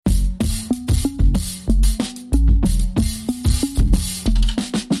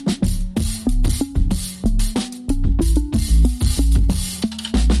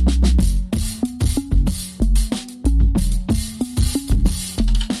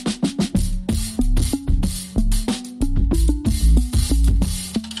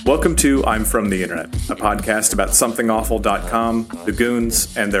Welcome to I'm From the Internet, a podcast about somethingawful.com, the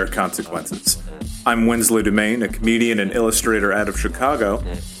goons, and their consequences. I'm Winslow Dumaine, a comedian and illustrator out of Chicago,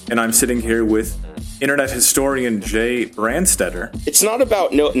 and I'm sitting here with internet historian Jay Brandstetter. It's not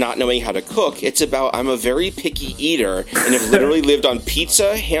about not knowing how to cook. It's about I'm a very picky eater and have literally lived on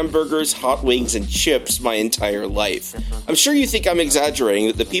pizza, hamburgers, hot wings, and chips my entire life. I'm sure you think I'm exaggerating,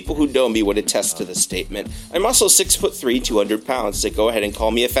 but the people who know me would attest to this statement. I'm also 6'3", 200 pounds, so go ahead and call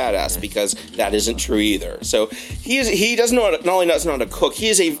me a fat ass, because that isn't true either. So he doesn't know not only doesn't know how to cook, he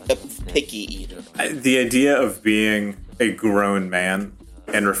is a picky eater. The idea of being a grown man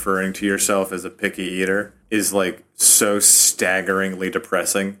and referring to yourself as a picky eater is like so staggeringly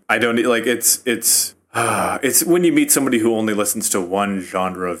depressing. I don't like it's when you meet somebody who only listens to one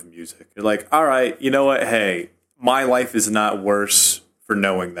genre of music. You're like, all right, you know what? Hey, my life is not worse for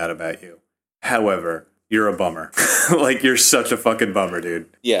knowing that about you. However, you're a bummer. Like, you're such a fucking bummer, dude.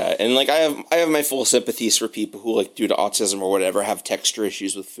 Yeah, and like I have my full sympathies for people who, like, due to autism or whatever, have texture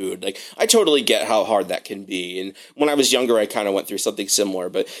issues with food. Like, I totally get how hard that can be. And when I was younger, I kind of went through something similar.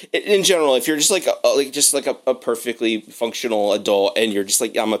 But in general, if you're just like a perfectly functional adult and you're just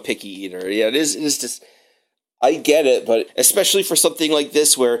like, I'm a picky eater, yeah, it is just. I get it, but especially for something like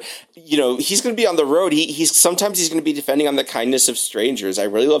this where, you know, he's going to be on the road. Sometimes he's going to be defending on the kindness of strangers. I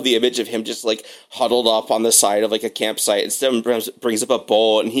really love the image of him just like huddled up on the side of like a campsite, and someone brings up a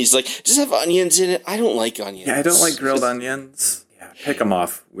bowl and he's like, just have onions in it. I don't like onions. Yeah, I don't like grilled onions. Yeah, pick them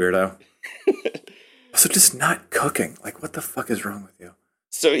off, weirdo. Also, just not cooking. Like, what the fuck is wrong with you?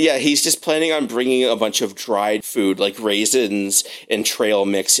 So, yeah, he's just planning on bringing a bunch of dried food like raisins and trail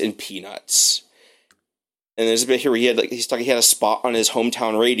mix and peanuts. And there's a bit here where he had a spot on his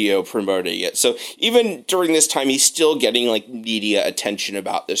hometown radio promoting it. So even during this time, he's still getting like media attention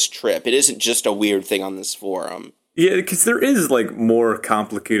about this trip. It isn't just a weird thing on this forum. Yeah, because there is like more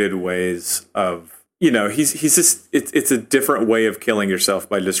complicated ways of, you know, he's just, it's a different way of killing yourself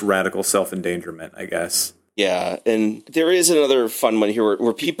by just radical self-endangerment, I guess. Yeah, and there is another fun one here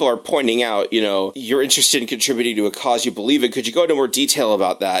where people are pointing out, you know, you're interested in contributing to a cause you believe in. Could you go into more detail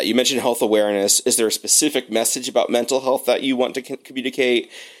about that? You mentioned health awareness. Is there a specific message about mental health that you want to communicate?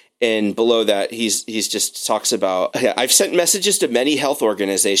 And below that, he's just talks about, I've sent messages to many health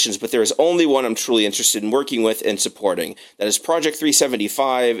organizations, but there is only one I'm truly interested in working with and supporting. That is Project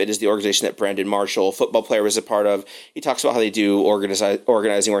 375. It is the organization that Brandon Marshall, football player, was a part of. He talks about how they do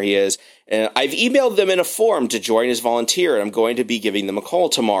organizing where he is. And I've emailed them in a form to join as volunteer, and I'm going to be giving them a call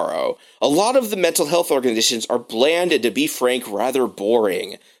tomorrow. A lot of the mental health organizations are bland and, to be frank, rather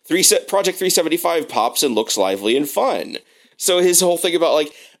boring. Project 375 pops and looks lively and fun. So his whole thing about,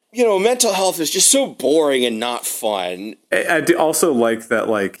 like, you know, mental health is just so boring and not fun. I do also like that,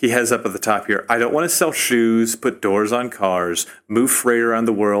 like, he has up at the top here, I don't want to sell shoes, put doors on cars, move freight around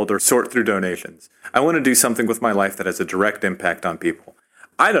the world, or sort through donations. I want to do something with my life that has a direct impact on people.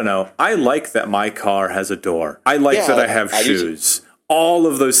 I don't know. I like that my car has a door. I like that I have shoes. All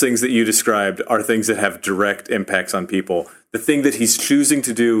of those things that you described are things that have direct impacts on people. The thing that he's choosing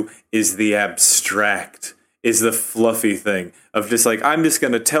to do is the abstract, is the fluffy thing of just like, I'm just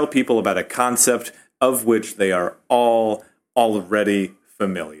going to tell people about a concept of which they are all already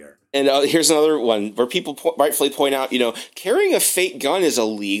familiar. And here's another one where people rightfully point out, you know, carrying a fake gun is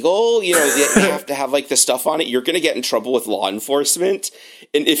illegal. You know, you have to have like the stuff on it. You're going to get in trouble with law enforcement.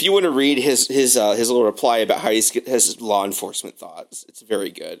 And if you want to read his little reply about how he has law enforcement thoughts, it's very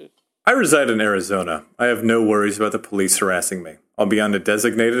good. I reside in Arizona. I have no worries about the police harassing me. I'll be on a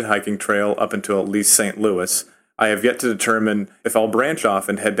designated hiking trail up until at least St. Louis. I have yet to determine if I'll branch off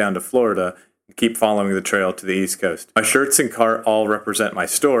and head down to Florida and keep following the trail to the East Coast. My shirts and cart all represent my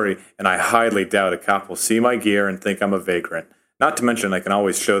story, and I highly doubt a cop will see my gear and think I'm a vagrant. Not to mention, I can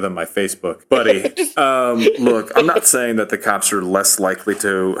always show them my Facebook. Buddy, look, I'm not saying that the cops are less likely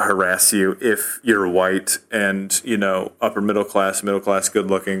to harass you if you're white and, you know, upper middle class, good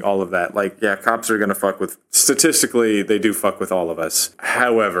looking, all of that. Like, yeah, cops are going to fuck with, statistically, they do fuck with all of us.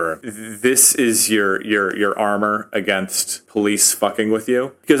 However, this is your armor against police fucking with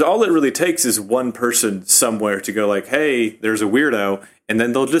you. Because all it really takes is one person somewhere to go like, hey, there's a weirdo, and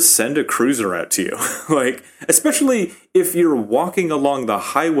then they'll just send a cruiser out to you. Like, especially if you're walking along the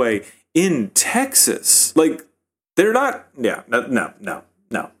highway in Texas. Like, they're not, no,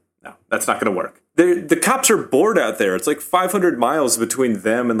 that's not going to work. The cops are bored out there. It's like 500 miles between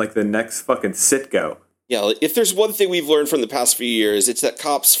them and like the next fucking Citgo. Yeah, if there's one thing we've learned from the past few years, it's that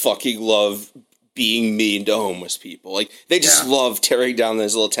cops fucking love being mean to homeless people. Like, they just love tearing down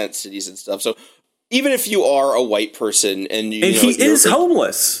those little tent cities and stuff. So even if you are a white person and he is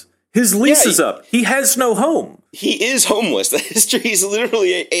homeless, his lease is up. He has no home. He is homeless. The history, he's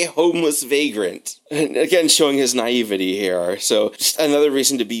literally a homeless vagrant. And again, showing his naivety here. So just another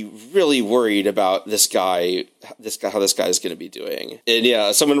reason to be really worried about how this guy is going to be doing. And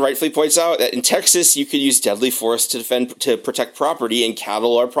yeah, someone rightfully points out that in Texas, you could use deadly force to protect property, and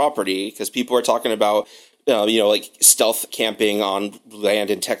cattle are property, because people are talking about like stealth camping on land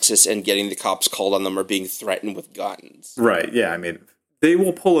in Texas and getting the cops called on them or being threatened with guns. Right, yeah, I mean, they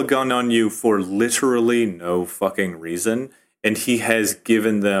will pull a gun on you for literally no fucking reason, and he has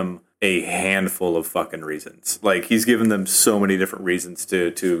given them a handful of fucking reasons. Like, he's given them so many different reasons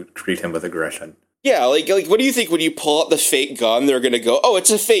to treat him with aggression. Yeah, like what do you think when you pull out the fake gun? They're going to go, oh, it's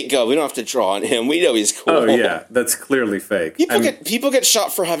a fake gun. We don't have to draw on him. We know he's cool. Oh, yeah, that's clearly fake. People get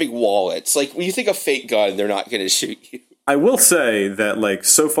shot for having wallets. Like, when you think a fake gun, they're not going to shoot you. I will say that, like,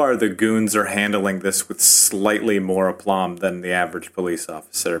 so far the goons are handling this with slightly more aplomb than the average police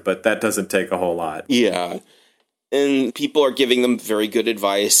officer, but that doesn't take a whole lot. Yeah. And people are giving them very good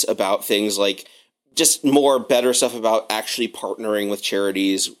advice about things like just better stuff about actually partnering with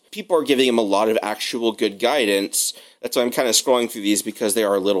charities. People are giving him a lot of actual good guidance. That's why I'm kind of scrolling through these, because they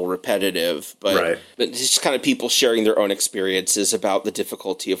are a little repetitive. But it's just kind of people sharing their own experiences about the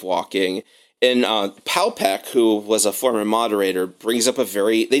difficulty of walking. And Palpek, who was a former moderator, brings up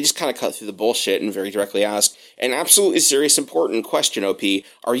they just kind of cut through the bullshit and very directly ask an absolutely serious, important question, OP.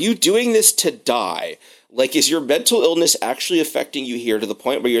 Are you doing this to die? Like, is your mental illness actually affecting you here to the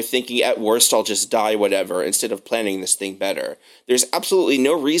point where you're thinking, at worst, I'll just die, whatever, instead of planning this thing better? There's absolutely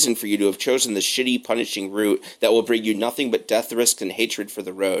no reason for you to have chosen the shitty, punishing route that will bring you nothing but death risks and hatred for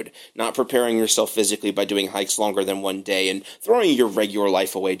the road, not preparing yourself physically by doing hikes longer than one day and throwing your regular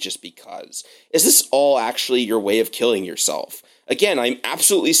life away just because. Is this all actually your way of killing yourself? Again, I'm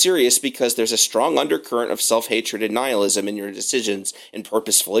absolutely serious, because there's a strong undercurrent of self-hatred and nihilism in your decisions and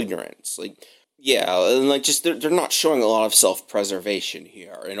purposeful ignorance. Yeah, and they're not showing a lot of self-preservation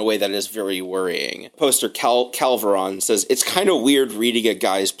here in a way that is very worrying. Poster Calveron says, it's kind of weird reading a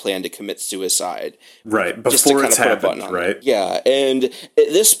guy's plan to commit suicide. Right, before it's happened, right? Yeah, and at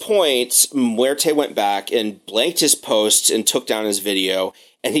this point, Muerte went back and blanked his posts and took down his video,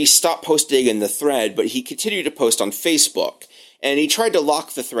 and he stopped posting in the thread, but he continued to post on Facebook. And he tried to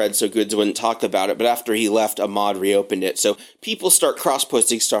lock the thread so Goods wouldn't talk about it, but after he left, a mod reopened it. So people start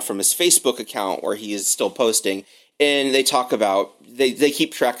cross-posting stuff from his Facebook account where he is still posting, and they talk about, they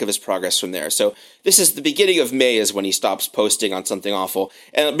keep track of his progress from there. So this is the beginning of May is when he stops posting on something awful.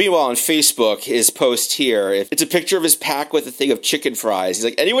 And meanwhile on Facebook, his post here, it's a picture of his pack with a thing of chicken fries. He's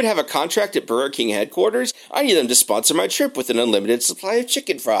like, anyone have a contract at Burger King headquarters? I need them to sponsor my trip with an unlimited supply of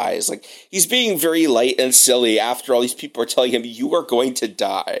chicken fries. Like, he's being very light and silly after all these people are telling him, you are going to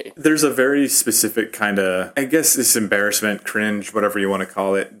die. There's a very specific kind of, I guess this embarrassment, cringe, whatever you want to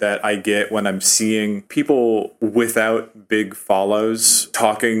call it, that I get when I'm seeing people without big follows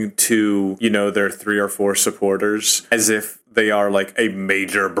talking to, their 3 or 4 supporters as if they are like a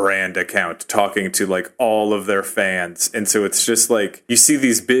major brand account talking to like all of their fans. And so it's just like you see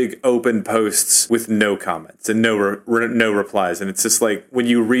these big open posts with no comments and no replies. And it's just like when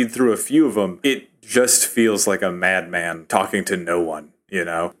you read through a few of them, it just feels like a madman talking to no one,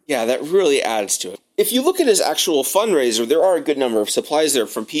 Yeah, that really adds to it. If you look at his actual fundraiser, there are a good number of supplies there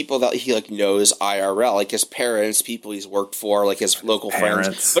from people that he knows IRL, like his parents, people he's worked for, like his local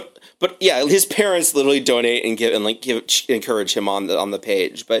friends. But yeah, his parents literally donate and encourage him on the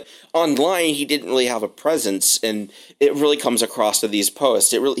page. But online, he didn't really have a presence, and it really comes across to these posts.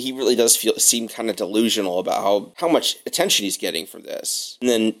 He really does seem kind of delusional about how much attention he's getting from this. And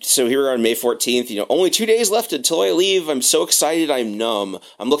then so here on May 14th, only 2 days left until I leave. I'm so excited, I'm numb.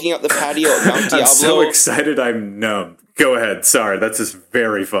 I'm looking out the patio at Mount Diablo. I'm so excited, I'm numb. Go ahead. Sorry, that's just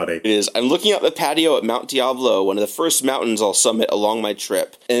very funny. It is. I'm looking out the patio at Mount Diablo, one of the first mountains I'll summit along my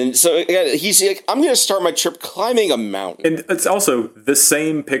trip. And so again, he's like, I'm going to start my trip climbing a mountain. And it's also the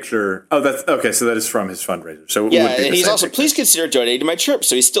same picture. Oh, that's okay. So that is from his fundraiser. So it yeah, would be and he's also, picture. Please consider donating to my trip.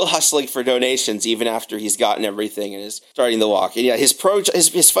 So he's still hustling for donations even after he's gotten everything and is starting the walk. And yeah, his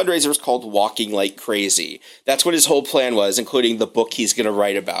fundraiser is called Walking Like Crazy. That's what his whole plan was, including the book he's going to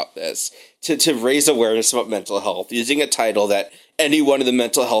write about this. To raise awareness about mental health, using a title that anyone in the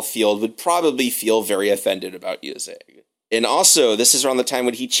mental health field would probably feel very offended about using. And also, this is around the time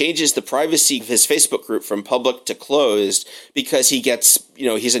when he changes the privacy of his Facebook group from public to closed because he gets,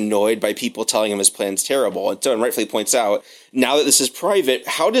 he's annoyed by people telling him his plan's terrible. And someone rightfully points out, now that this is private,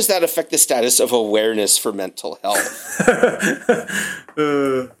 how does that affect the status of awareness for mental health?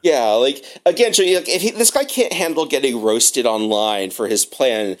 Yeah, again, so if this guy can't handle getting roasted online for his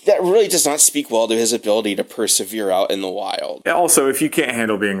plan, that really does not speak well to his ability to persevere out in the wild. Also, if you can't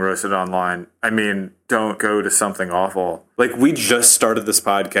handle being roasted online, I mean, don't go to something awful. Like, we just started this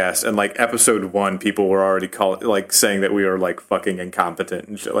podcast, and like episode 1, people were already saying that we were like fucking incompetent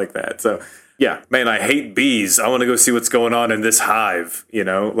and shit like that. So yeah, man, I hate bees. I want to go see what's going on in this hive, you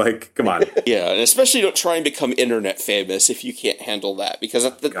know? Like, come on. Yeah, and especially don't try and become internet famous if you can't handle that, because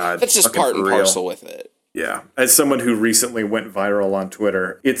that's just part and parcel with it. Yeah. As someone who recently went viral on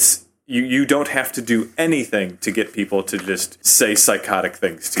Twitter, it's you don't have to do anything to get people to just say psychotic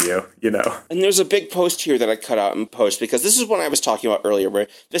things to you, you know? And there's a big post here that I cut out and post, because this is what I was talking about earlier, where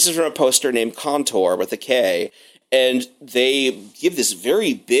this is from a poster named Contour with a K, and they give this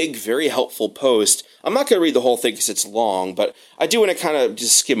very big, very helpful post. I'm not going to read the whole thing because it's long, but I do want to kind of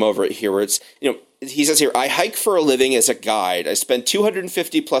just skim over it here, where it's, you know, he says here, I hike for a living as a guide. I spend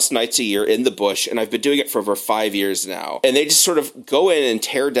 250 plus nights a year in the bush, and I've been doing it for over 5 years now. And they just sort of go in and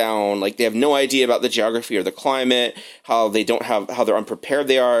tear down, like they have no idea about the geography or the climate, how they're unprepared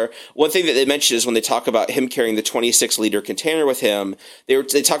they are. One thing that they mention is when they talk about him carrying the 26-liter container with him, they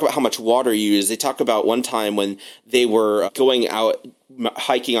talk about how much water he used. They talk about one time when they were going out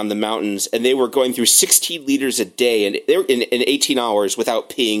hiking on the mountains, and they were going through 16 liters a day, and they were in 18 hours without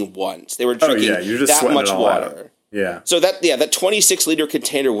peeing once. They were drinking that much water. Yeah. So that 26-liter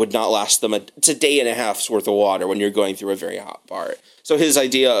container would not last them. It's a day and a half's worth of water when you're going through a very hot part. So his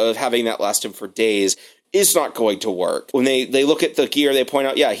idea of having that last him for days is not going to work. When they look at the gear, they point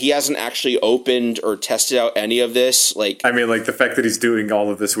out, yeah, he hasn't actually opened or tested out any of this. Like, I mean, like, the fact that he's doing all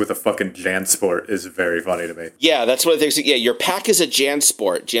of this with a fucking JanSport is very funny to me. Yeah, that's what they think. Yeah, your pack is a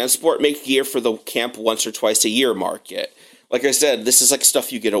JanSport. JanSport make gear for the camp once or twice a year market. Like I said, this is like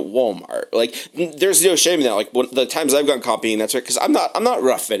stuff you get at Walmart. Like, there's no shame in that. Like, the times I've gone camping, that's right, because I'm not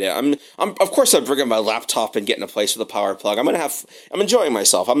rough in it. I'm of course I'm bringing my laptop and getting a place with a power plug. I'm enjoying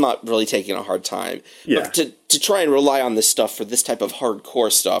myself. I'm not really taking a hard time. Yeah. But to try and rely on this stuff for this type of hardcore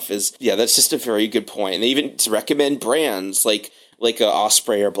stuff is, yeah, that's just a very good point. And they even recommend brands like a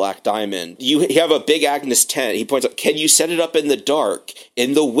Osprey or Black Diamond. You have a big Agnes tent. He points out, can you set it up in the dark,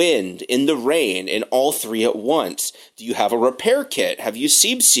 in the wind, in the rain, in all three at once? Do you have a repair kit? Have you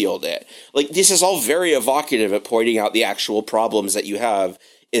seam sealed it? Like, this is all very evocative at pointing out the actual problems that you have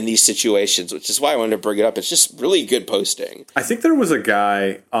in these situations, which is why I wanted to bring it up. It's just really good posting. I think there was a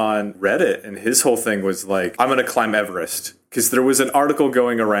guy on Reddit, and his whole thing was like, I'm going to climb Everest. Because there was an article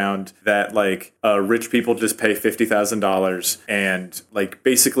going around that, like, rich people just pay $50,000 and, like,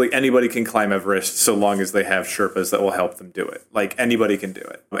 basically anybody can climb Everest so long as they have Sherpas that will help them do it. Like, anybody can do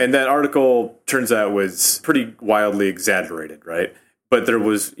it. And that article, turns out, was pretty wildly exaggerated, right? But there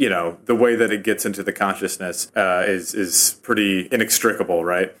was, you know, the way that it gets into the consciousness is pretty inextricable,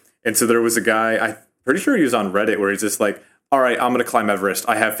 right? And so there was a guy, I'm pretty sure he was on Reddit, where he's just like, all right, I'm going to climb Everest.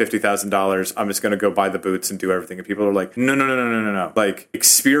 I have $50,000. I'm just going to go buy the boots and do everything. And people are like, no. Like,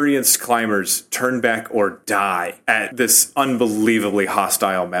 experienced climbers turn back or die at this unbelievably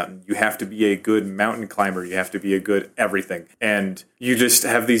hostile mountain. You have to be a good mountain climber. You have to be a good everything. And you just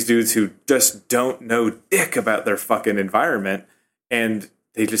have these dudes who just don't know dick about their fucking environment. And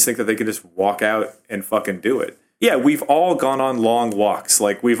they just think that they can just walk out and fucking do it. Yeah, we've all gone on long walks.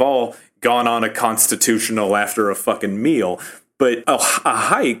 Like, we've all gone on a constitutional after a fucking meal. But a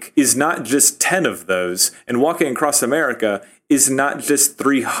hike is not just 10 of those, and walking across America is not just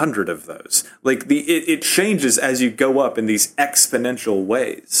 300 of those. Like, it changes as you go up in these exponential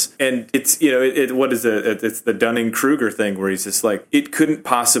ways. And it's, you know, what is it? It's the Dunning-Kruger thing, where he's just like, it couldn't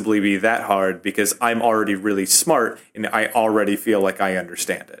possibly be that hard because I'm already really smart and I already feel like I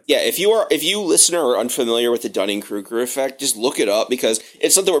understand it. Yeah, if you listener are unfamiliar with the Dunning-Kruger effect, just look it up, because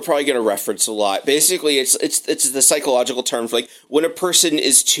it's something we're probably going to reference a lot. Basically, it's the psychological term for, like, when a person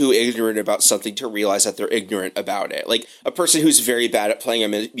is too ignorant about something to realize that they're ignorant about it. Like, a person who's very bad at playing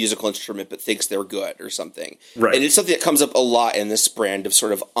a musical instrument but thinks they're good or something. Right. And it's something that comes up a lot in this brand of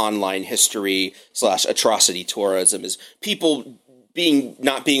sort of online history / atrocity tourism, is people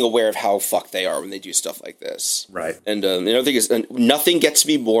not being aware of how fucked they are when they do stuff like this. Right. And the other thing is, nothing gets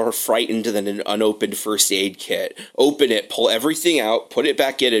me more frightened than an unopened first aid kit. Open it, pull everything out, put it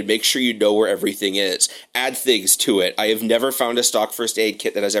back in, and make sure you know where everything is. Add things to it. I have never found a stock first aid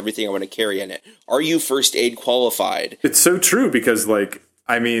kit that has everything I want to carry in it. Are you first aid qualified? It's so true, because, like,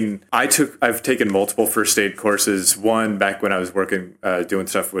 I mean, I've taken multiple first aid courses. One back when I was working, doing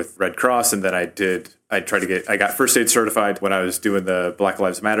stuff with Red Cross, and then I got first aid certified when I was doing the Black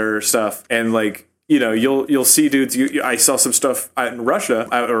Lives Matter stuff. And, like, you know, you'll see dudes. I saw some stuff out in Russia,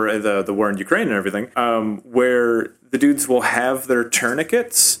 or the war in Ukraine and everything, where the dudes will have their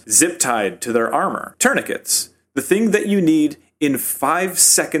tourniquets zip tied to their armor. Tourniquets, the thing that you need in 5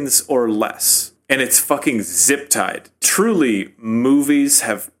 seconds or less. And it's fucking zip tied. Truly, movies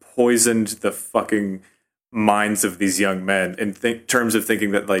have poisoned the fucking minds of these young men in terms of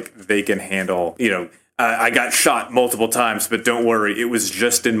thinking that like they can handle, I got shot multiple times, but don't worry, it was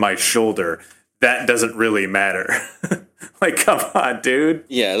just in my shoulder. That doesn't really matter. Like, come on, dude.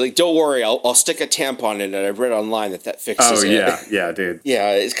 Yeah, like, don't worry, I'll stick a tampon in it. I've read online that fixes it. Oh, yeah, dude.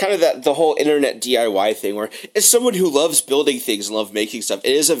 Yeah, it's kind of the whole internet DIY thing where, as someone who loves building things and love making stuff,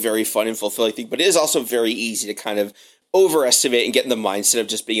 it is a very fun and fulfilling thing, but it is also very easy to kind of overestimate and get in the mindset of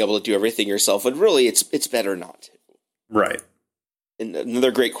just being able to do everything yourself, when really it's better not to. Right. And another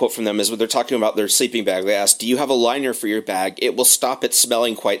great quote from them is when they're talking about their sleeping bag. They ask, do you have a liner for your bag? It will stop it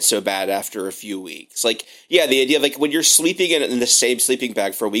smelling quite so bad after a few weeks. Like, yeah, the idea of like when you're sleeping in the same sleeping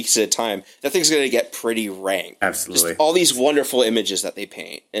bag for weeks at a time, that thing's going to get pretty rank. Absolutely. Just all these wonderful images that they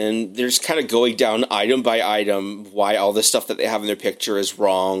paint. And they're just kind of going down item by item why all this stuff that they have in their picture is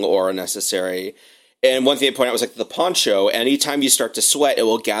wrong or unnecessary. And one thing they point out was like the poncho, anytime you start to sweat, it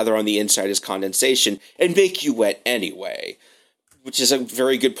will gather on the inside as condensation and make you wet anyway. Which is a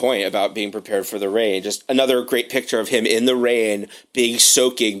very good point about being prepared for the rain. Just another great picture of him in the rain being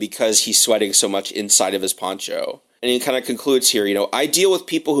soaking because he's sweating so much inside of his poncho. And he kind of concludes here, I deal with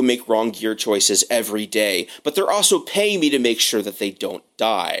people who make wrong gear choices every day, but they're also paying me to make sure that they don't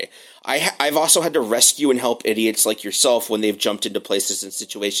die. I've also had to rescue and help idiots like yourself when they've jumped into places and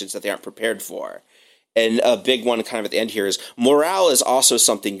situations that they aren't prepared for. And a big one kind of at the end here is morale is also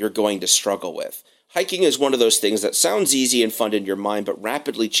something you're going to struggle with. Hiking is one of those things that sounds easy and fun in your mind, but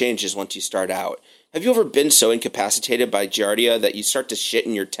rapidly changes once you start out. Have you ever been so incapacitated by giardia that you start to shit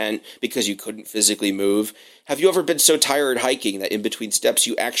in your tent because you couldn't physically move? Have you ever been so tired hiking that in between steps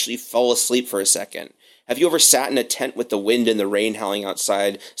you actually fall asleep for a second? Have you ever sat in a tent with the wind and the rain howling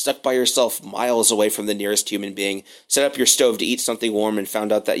outside, stuck by yourself miles away from the nearest human being, set up your stove to eat something warm and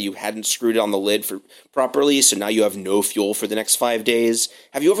found out that you hadn't screwed on the lid properly, so now you have no fuel for the next 5 days?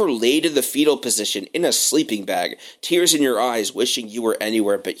 Have you ever laid in the fetal position in a sleeping bag, tears in your eyes, wishing you were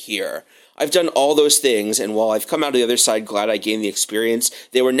anywhere but here? I've done all those things, and while I've come out of the other side glad I gained the experience,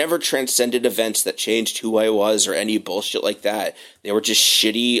 they were never transcendent events that changed who I was or any bullshit like that. They were just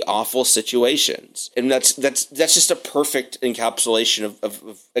shitty, awful situations. And that's just a perfect encapsulation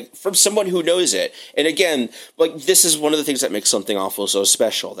of from someone who knows it. And again, like, this is one of the things that makes something awful so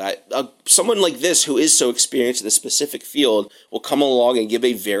special, that someone like this who is so experienced in a specific field will come along and give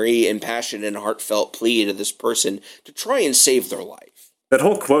a very impassioned and heartfelt plea to this person to try and save their life. That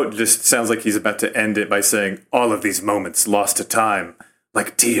whole quote just sounds like he's about to end it by saying, all of these moments lost to time,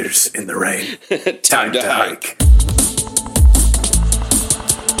 like tears in the rain. Time to hike.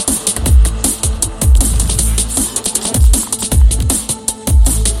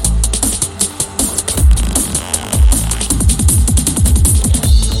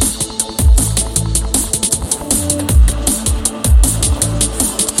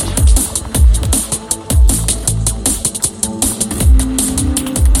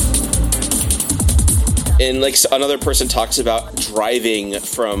 And like another person talks about driving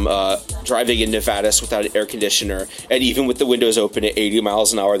in Nevada without an air conditioner, and even with the windows open at 80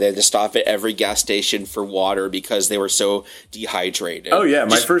 miles an hour, they had to stop at every gas station for water because they were so dehydrated. Oh yeah,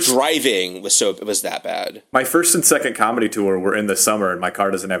 driving was that bad. My first and second comedy tour were in the summer, and my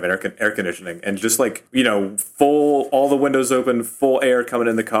car doesn't have air conditioning, and just like full, all the windows open, full air coming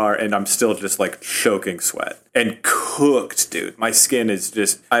in the car, and I'm still just like choking sweat and cooked, dude. My skin is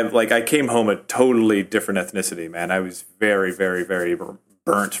just I came home a totally different ethnicity, man. I was very, very, very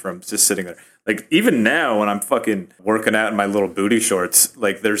burnt from just sitting there. Like, even now when I'm fucking working out in my little booty shorts,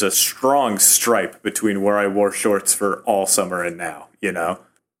 like, there's a strong stripe between where I wore shorts for all summer and now,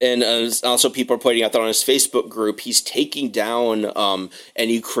 And also people are pointing out that on his Facebook group, he's taking down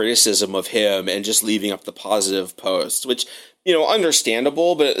any criticism of him and just leaving up the positive posts, which,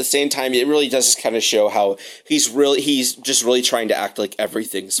 understandable, but at the same time, it really does kind of show how he's just really trying to act like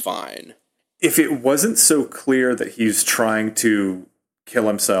everything's fine. If it wasn't so clear that he's trying to kill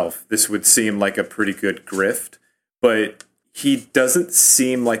himself, this would seem like a pretty good grift, but he doesn't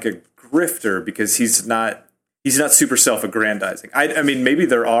seem like a grifter because he's not super self-aggrandizing. I mean, maybe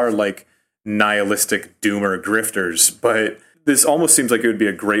there are like nihilistic doomer grifters, but this almost seems like it would be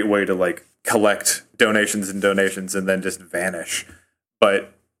a great way to like collect donations and then just vanish.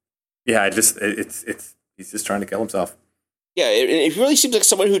 But yeah, he's just trying to kill himself. Yeah, it really seems like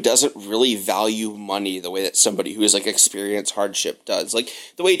someone who doesn't really value money the way that somebody who has like experienced hardship does. Like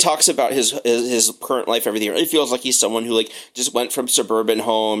the way he talks about his current life, everything, it really feels like he's someone who like just went from suburban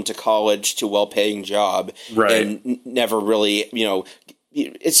home to college to well-paying job, right, and never really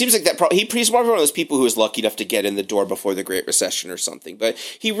it seems like he's one of those people who was lucky enough to get in the door before the Great Recession or something. But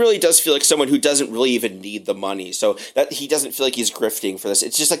he really does feel like someone who doesn't really even need the money. So that he doesn't feel like he's grifting for this.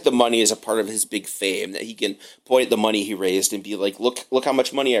 It's just like the money is a part of his big fame, that he can point at the money he raised and be like, look how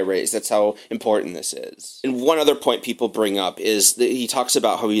much money I raised. That's how important this is. And one other point people bring up is that he talks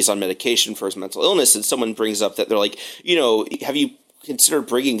about how he's on medication for his mental illness, and someone brings up that they're like, have you consider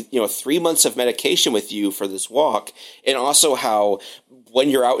bringing 3 months of medication with you for this walk? And also how when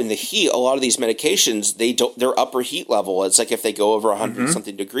you're out in the heat, a lot of these medications, their upper heat level, it's like if they go over 100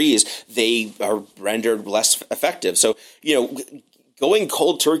 something degrees, they are rendered less effective. So going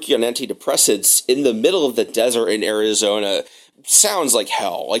cold turkey on antidepressants in the middle of the desert in Arizona sounds like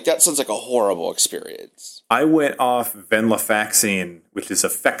hell. Like, that sounds like a horrible experience. I went off venlafaxine, which is a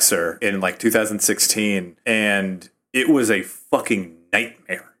Fexer, in like 2016, and it was a fucking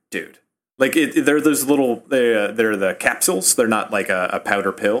nightmare, dude. Like, they're those little, they're the capsules. They're not like a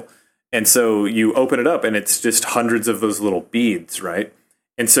powder pill. And so you open it up and it's just hundreds of those little beads, right?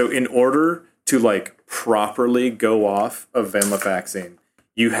 And so in order to like properly go off of venlafaxine,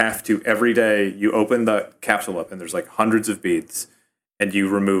 you have to, every day, you open the capsule up and there's like hundreds of beads, and you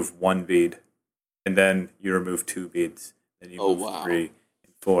remove one bead, and then you remove two beads, and you move 3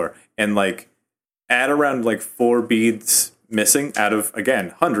 and 4. And like, at around like 4 beads missing out of,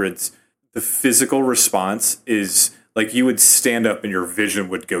 again, hundreds, the physical response is like you would stand up and your vision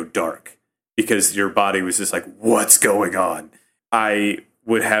would go dark because your body was just like, what's going on? I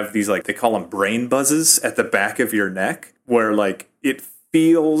would have these, like, they call them brain buzzes at the back of your neck, where like it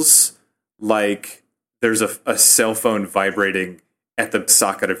feels like there's a cell phone vibrating at the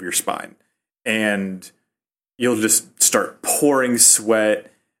socket of your spine, and you'll just start pouring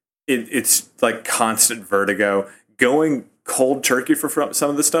sweat. It's like constant vertigo. Going cold turkey for some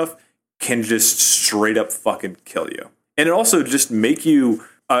of this stuff can just straight up fucking kill you. And it also just make you,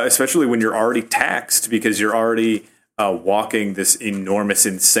 especially when you're already taxed because you're already walking this enormous,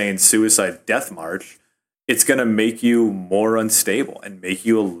 insane suicide death march, it's going to make you more unstable and make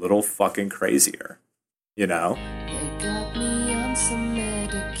you a little fucking crazier, They got me on some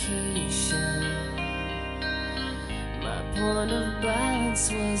medication. My point of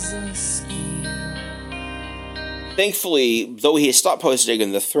balance was askew. Thankfully, though he stopped posting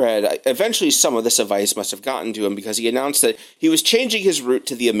in the thread, eventually some of this advice must have gotten to him, because he announced that he was changing his route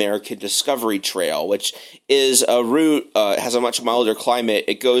to the American Discovery Trail, which is a route, has a much milder climate.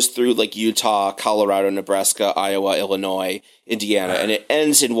 It goes through like Utah, Colorado, Nebraska, Iowa, Illinois, Indiana, and it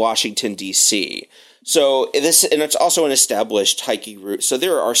ends in Washington, D.C. So it's also an established hiking route. So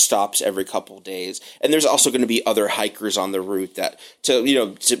there are stops every couple of days, and there's also going to be other hikers on the route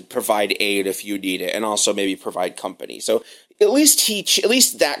to provide aid if you need it, and also maybe provide company. So at least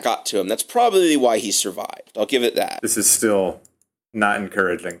that got to him. That's probably why he survived. I'll give it that. This is still not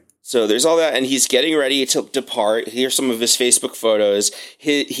encouraging. So there's all that, and he's getting ready to depart. Here's some of his Facebook photos.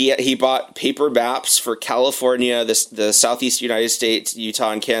 He bought paper maps for California, the southeast United States,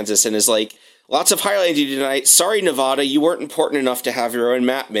 Utah, and Kansas, and is like, lots of highlighting tonight. Sorry, Nevada, you weren't important enough to have your own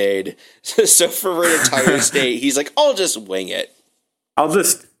map made. So for an entire state, he's like, I'll just wing it. I'll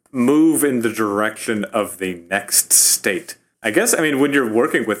just move in the direction of the next state. I guess, when you're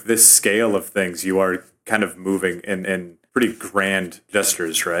working with this scale of things, you are kind of moving in pretty grand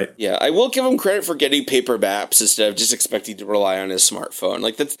gestures, right? Yeah, I will give him credit for getting paper maps instead of just expecting to rely on his smartphone.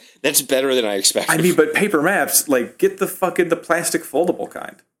 Like, that's better than I expected. But paper maps, like, get the plastic foldable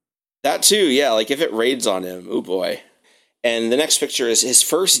kind. That too, yeah, like if it rains on him, oh boy. And the next picture is his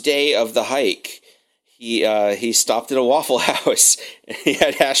first day of the hike. He stopped at a Waffle House. He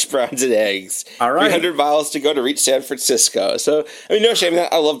had hash browns and eggs. All right. 300 miles to go to reach San Francisco. So, no shame.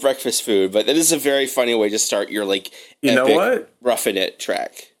 I love breakfast food, but that is a very funny way to start your, like, epic roughing it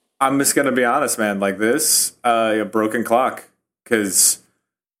trek. I'm just going to be honest, man. Like this, a broken clock, because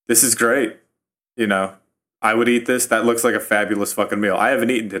this is great, I would eat this. That looks like a fabulous fucking meal. I haven't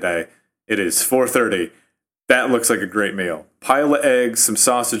eaten today. It is 4:30. That looks like a great meal. Pile of eggs, some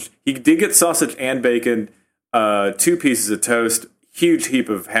sausage. He did get sausage and bacon, 2 pieces of toast, huge heap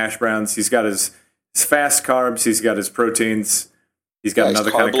of hash browns. He's got his fast carbs. He's got his proteins. He's got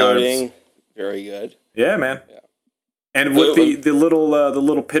another kind of carbs. Very good. Yeah, man. Yeah. And with the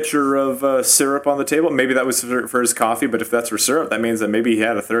little pitcher of syrup on the table, maybe that was for his coffee. But if that's for syrup, that means that maybe he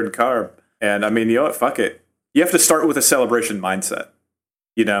had a third carb. And you know what? Fuck it. You have to start with a celebration mindset.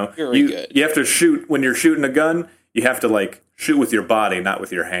 Very good. You have to shoot when you're shooting a gun. You have to like shoot with your body, not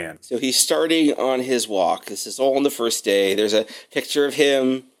with your hand. So he's starting on his walk. This is all on the first day. There's a picture of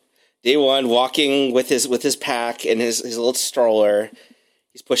him, day one, walking with his pack and his little stroller.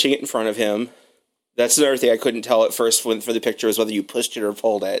 He's pushing it in front of him. That's another thing I couldn't tell at first for the picture is whether you pushed it or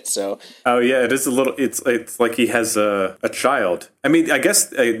pulled it. So, oh yeah, it is a little. It's like he has a child. I mean, I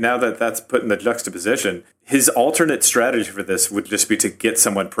guess now that that's put in the juxtaposition, his alternate strategy for this would just be to get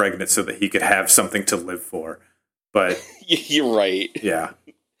someone pregnant so that he could have something to live for. But you're right. Yeah.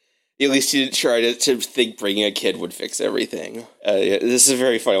 At least he didn't try to think bringing a kid would fix everything. This is a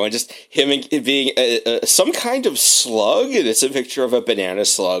very funny one. Just him being some kind of slug, and it's a picture of a banana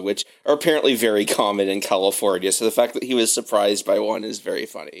slug, which are apparently very common in California. So the fact that he was surprised by one is very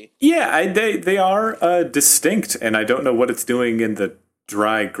funny. Yeah, they are distinct, and I don't know what it's doing in the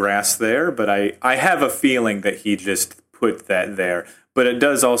dry grass there, but I have a feeling that he just put that there. But it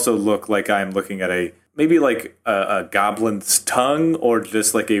does also look like I'm looking at maybe like a goblin's tongue, or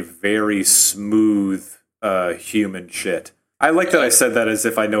just like a very smooth human shit. I like that I said that as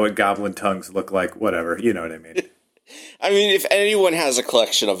if I know what goblin tongues look like. Whatever, you know what I mean. I mean, if anyone has a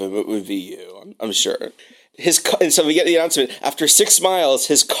collection of them, it would be you, I'm sure. And so we get the announcement, after 6 miles,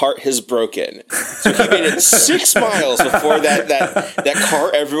 his cart has broken. So he made it 6 miles before that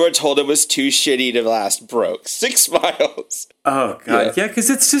cart everyone told him was too shitty to last broke. 6 miles. Oh, God. Yeah, because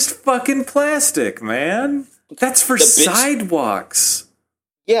it's just fucking plastic, man. That's for sidewalks.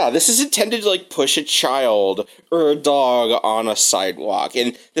 Yeah, this is intended to, like, push a child or a dog on a sidewalk.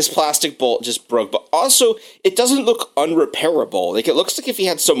 And this plastic bolt just broke. But also, it doesn't look unrepairable. Like, it looks like if he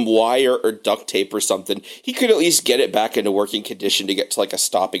had some wire or duct tape or something, he could at least get it back into working condition to get to, like, a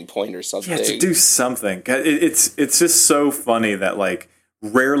stopping point or something. Yeah, to do something. It's just so funny that, like,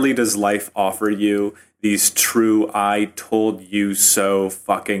 rarely does life offer you these true I told you so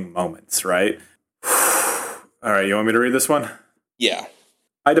fucking moments, right? All right, you want me to read this one? Yeah.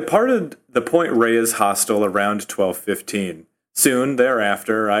 I departed the Point Reyes hostel around 12:15. Soon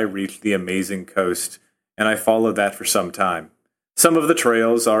thereafter, I reached the amazing coast, and I followed that for some time. Some of the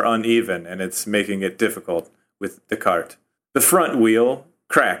trails are uneven, and it's making it difficult with the cart. The front wheel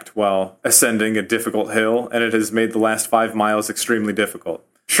cracked while ascending a difficult hill, and it has made the last 5 miles extremely difficult.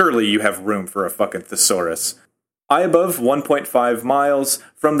 Surely you have room for a fucking thesaurus. I above 1.5 miles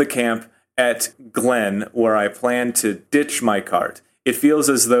from the camp at Glen, where I plan to ditch my cart. It feels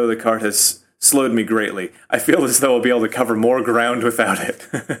as though the cart has slowed me greatly. I feel as though I'll be able to cover more ground without it.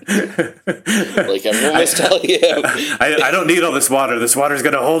 Like everyone was telling you. I don't need all this water. This water's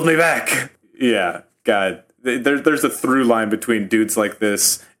going to hold me back. Yeah, God. There's a through line between dudes like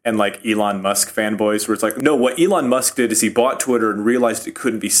this and like Elon Musk fanboys where it's like, no, what Elon Musk did is he bought Twitter and realized it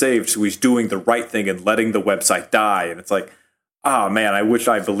couldn't be saved, so he's doing the right thing and letting the website die. And it's like, oh man, I wish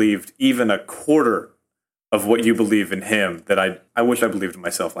I believed even a quarter of what you believe in him, that I wish I believed in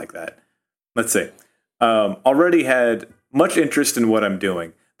myself like that. Let's see. Already had much interest in what I'm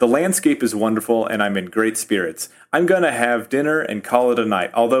doing. The landscape is wonderful, and I'm in great spirits. I'm going to have dinner and call it a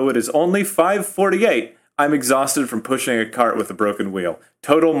night. Although it is only 5:48, I'm exhausted from pushing a cart with a broken wheel.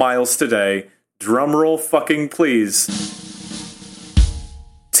 Total miles today. Drumroll fucking please.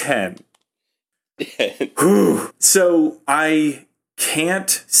 10. So I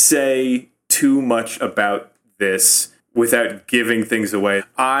can't say too much about this without giving things away.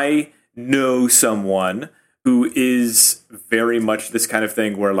 I know someone who is very much this kind of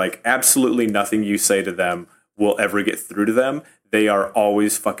thing where, like, absolutely nothing you say to them will ever get through to them. They are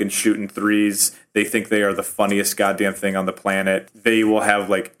always fucking shooting threes. They think they are the funniest goddamn thing on the planet. They will have,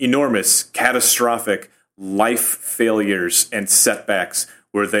 like, enormous, catastrophic life failures and setbacks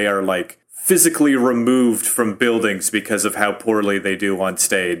where they are, like, physically removed from buildings because of how poorly they do on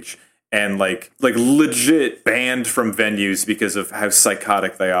stage. And like legit banned from venues because of how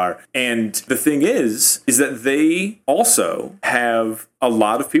psychotic they are. And the thing is that they also have a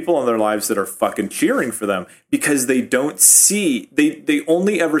lot of people in their lives that are fucking cheering for them because they don't see, they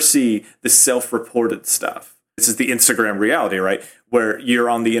only ever see the self-reported stuff. This is the Instagram reality, right? Where you're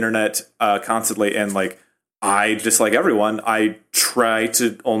on the internet constantly, and like, I, just like everyone, I try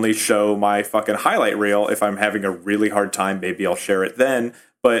to only show my fucking highlight reel. If I'm having a really hard time, maybe I'll share it then.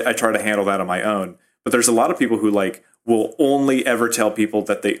 But I try to handle that on my own. But there's a lot of people who, like, will only ever tell people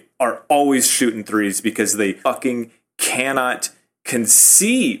that they are always shooting threes because they fucking cannot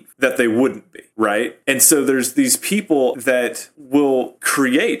conceive that they wouldn't be, right? And so there's these people that will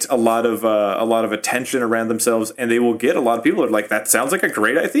create a lot of attention around themselves, and they will get a lot of people that are like, that sounds like a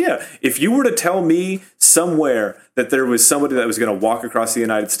great idea. If you were to tell me somewhere that there was somebody that was going to walk across the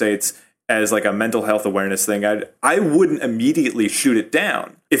United States as like a mental health awareness thing, I wouldn't immediately shoot it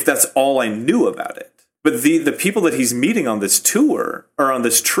down if that's all I knew about it. But the people that he's meeting on this tour or on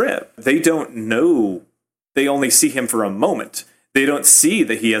this trip, they don't know. They only see him for a moment. They don't see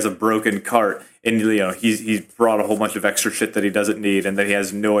that he has a broken cart and he's brought a whole bunch of extra shit that he doesn't need, and that he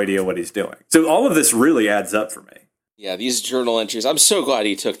has no idea what he's doing. So all of this really adds up for me. Yeah, these journal entries. I'm so glad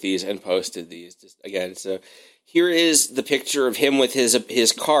he took these and posted these again. So here is the picture of him with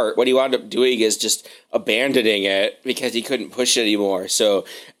his cart. What he wound up doing is just abandoning it because he couldn't push it anymore. So,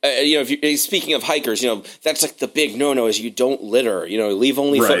 speaking of hikers, that's like the big no-no is you don't litter. Leave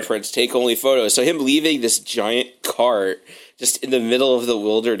only footprints, take only photos. So him leaving this giant cart just in the middle of the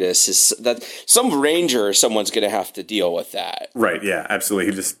wilderness is that some ranger or someone's going to have to deal with that. Right, yeah,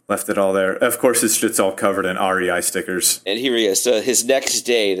 absolutely. He just left it all there. Of course, his shit's all covered in REI stickers. And here he is. So his next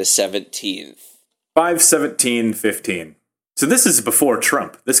day, the 17th. 5/17/15. So this is before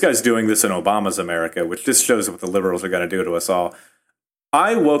Trump. This guy's doing this in Obama's America, which just shows what the liberals are going to do to us all.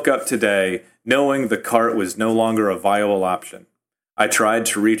 I woke up today knowing the cart was no longer a viable option. I tried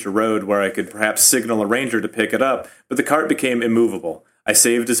to reach a road where I could perhaps signal a ranger to pick it up, but the cart became immovable. I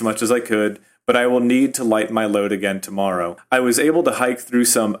saved as much as I could, but I will need to light my load again tomorrow. I was able to hike through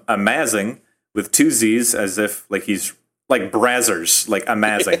some amazing, with 2 Z's, as if he's like Brazzers, like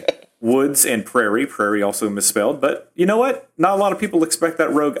amazing. Woods and prairie also misspelled, but you know what? Not a lot of people expect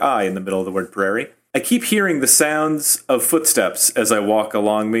that rogue I in the middle of the word prairie. I keep hearing the sounds of footsteps as I walk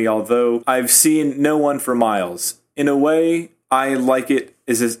along me, although I've seen no one for miles. In a way, I like it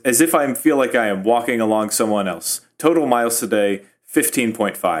as if I feel like I am walking along someone else. Total miles today,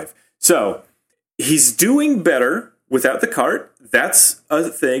 15.5. So, he's doing better without the cart. That's a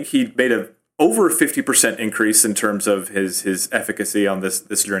thing. He made over a 50% increase in terms of his efficacy on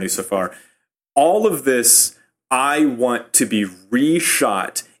this journey so far. All of this, I want to be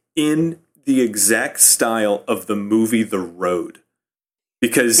reshot in the exact style of the movie The Road.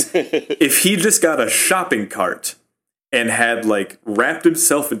 Because if he just got a shopping cart and had wrapped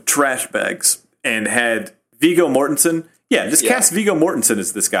himself in trash bags and had Viggo Mortensen, cast Viggo Mortensen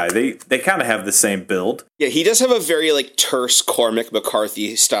as this guy. They kind of have the same build. Yeah, he does have a very terse Cormac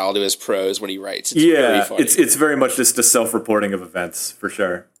McCarthy style to his prose when he writes. It's very funny. It's very much just a self-reporting of events for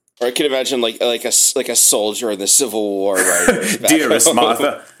sure. Or I can imagine like a soldier in the Civil War writer. Dearest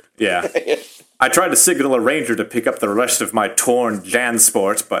Martha. Yeah. I tried to signal a ranger to pick up the rest of my torn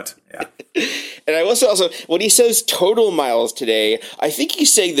Jansport, but yeah. And I also, when he says total miles today, I think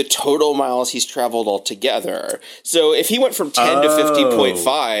he's saying the total miles he's traveled altogether. So if he went from 10 to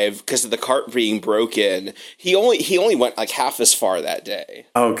 15.5 because of the cart being broken, he only went half as far that day.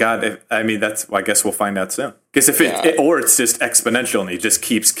 Oh God! I guess we'll find out soon. Because or it's just exponential, and he just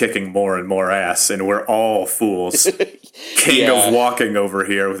keeps kicking more and more ass, and we're all fools. King of walking over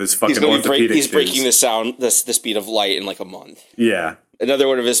here with his fucking orthopedic He's breaking the speed of light in a month. Yeah. Another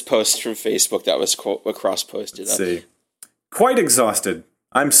one of his posts from Facebook that was cross-posted. Let's see. Quite exhausted.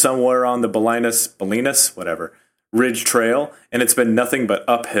 I'm somewhere on the Bolinas, whatever, Ridge Trail, and it's been nothing but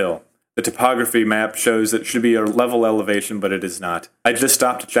uphill. The topography map shows it should be a level elevation, but it is not. I just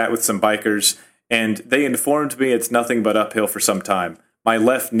stopped to chat with some bikers, and they informed me it's nothing but uphill for some time. My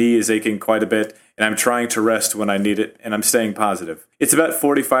left knee is aching quite a bit, and I'm trying to rest when I need it, and I'm staying positive. It's about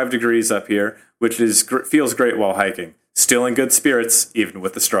 45 degrees up here, which feels great while hiking. Still in good spirits, even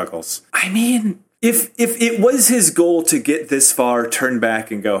with the struggles. I mean, if it was his goal to get this far, turn back,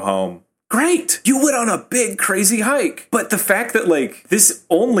 and go home, great! You went on a big, crazy hike. But the fact that, this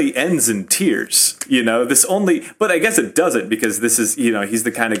only ends in tears, but I guess it doesn't, because this is, he's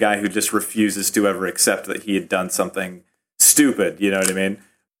the kind of guy who just refuses to ever accept that he had done something stupid, you know what I mean?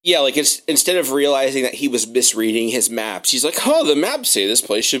 Yeah, instead of realizing that he was misreading his maps, he's like, the maps say this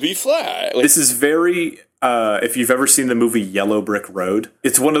place should be flat. This is very, if you've ever seen the movie Yellow Brick Road,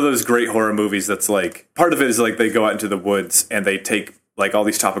 it's one of those great horror movies that's part of it is they go out into the woods and they take all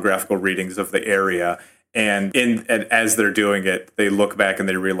these topographical readings of the area, and as they're doing it, they look back and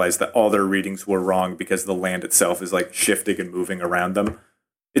they realize that all their readings were wrong because the land itself is shifting and moving around them.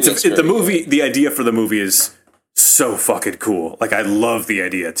 The idea for the movie is so fucking cool. I love the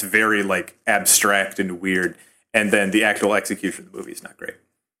idea. It's very abstract and weird, and then the actual execution of the movie is not great.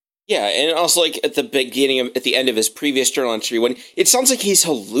 Yeah, and also at the end of his previous journal entry, when it sounds like he's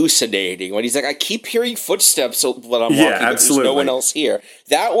hallucinating, when he's I keep hearing footsteps when I'm walking, but there's no one else here.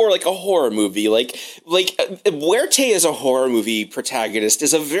 That or a horror movie, Muerte as a horror movie protagonist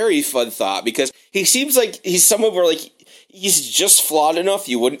is a very fun thought, because he seems like he's someone where he's just flawed enough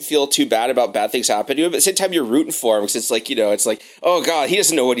you wouldn't feel too bad about bad things happening to him, but at the same time you're rooting for him, because it's oh God, he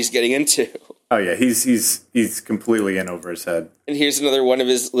doesn't know what he's getting into. Oh yeah, he's completely in over his head. And here's another one of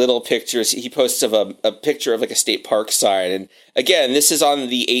his little pictures. He posts of a picture of a state park sign. And again, this is on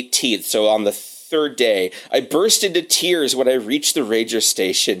the 18th, so on the third day. I burst into tears when I reached the ranger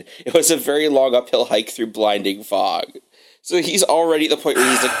station. It was a very long uphill hike through blinding fog. So he's already at the point where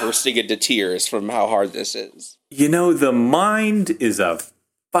he's like bursting into tears from how hard this is. You know, the mind is a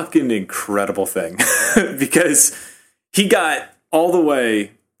fucking incredible thing because he got all the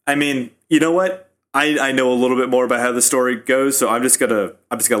way. I mean, you know what? I know a little bit more about how the story goes, so I'm just gonna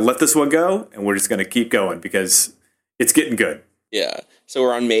let this one go, and we're just gonna keep going because it's getting good. Yeah. So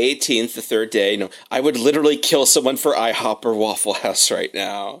we're on May 18th, the third day. No, I would literally kill someone for IHOP or Waffle House right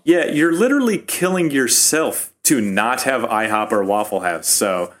now. Yeah, you're literally killing yourself to not have IHOP or Waffle House.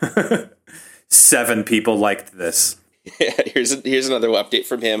 So 7 people liked this. Yeah, here's another update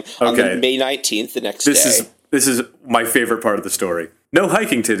from him on the May 19th, the next day. This is my favorite part of the story. No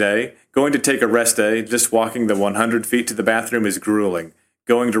hiking today. Going to take a rest day. Just walking the 100 feet to the bathroom is grueling.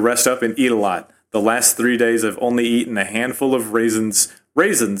 Going to rest up and eat a lot. The last 3 days I've only eaten a handful of raisins.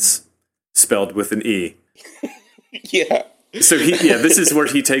 Raisins, spelled with an E. Yeah. So this is where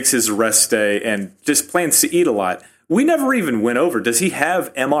he takes his rest day and just plans to eat a lot. We never even went over. Does he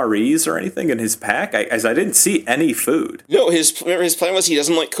have MREs or anything in his pack? As I didn't see any food. No, his plan was he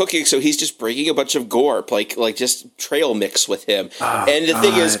doesn't like cooking, so he's just bringing a bunch of gorp, like just trail mix with him. Oh, and the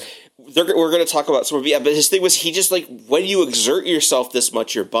thing is, we're going to talk about some of but his thing was he just like, when you exert yourself this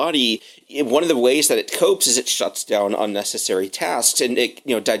much, your body, one of the ways that it copes is it shuts down unnecessary tasks, and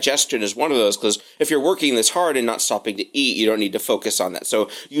digestion is one of those, because if you're working this hard and not stopping to eat, you don't need to focus on that. So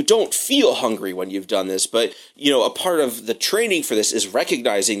you don't feel hungry when you've done this, but a part of the training for this is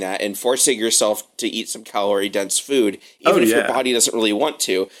recognizing that and forcing yourself to eat some calorie dense food, even if your body doesn't really want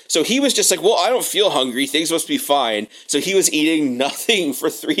to. So he was just like, well, I don't feel hungry, things must be fine. So he was eating nothing for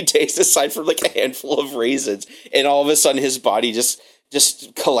 3 days aside from like a handful of raisins, and all of a sudden his body just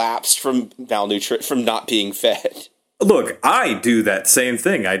collapsed from malnutrition, from not being fed. Look, I do that same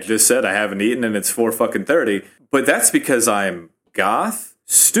thing. I just said I haven't eaten and it's 4:30, but that's because I'm goth,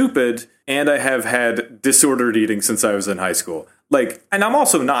 stupid, and I have had disordered eating since I was in high school. And I'm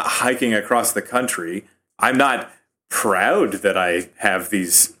also not hiking across the country. I'm not proud that I have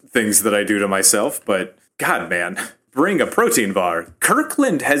these things that I do to myself, but God, man, bring a protein bar.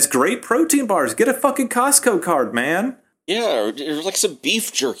 Kirkland has great protein bars. Get a fucking Costco card, man. Yeah, or like some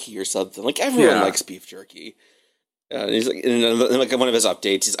beef jerky or something. Like, everyone likes beef jerky. He's like, in one of his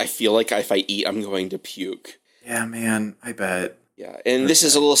updates, I feel like if I eat, I'm going to puke. Yeah, man, I bet. Yeah, and this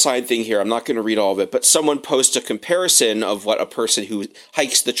is a little side thing here. I'm not going to read all of it, but someone posts a comparison of what a person who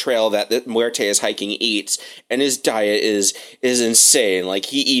hikes the trail that Muerte is hiking eats, and his diet is insane. Like,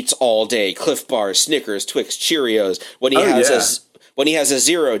 he eats all day: Cliff Bars, Snickers, Twix, Cheerios. When he has a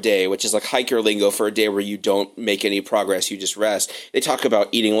 0 day, which is like hiker lingo for a day where you don't make any progress, you just rest, they talk about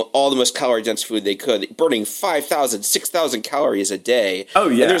eating all the most calorie-dense food they could, burning 5,000, 6,000 calories a day. Oh,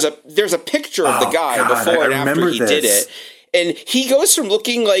 yeah. And there's a picture of the guy before and after he did it. And he goes from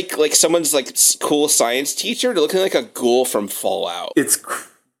looking like someone's like cool science teacher to looking like a ghoul from Fallout. It's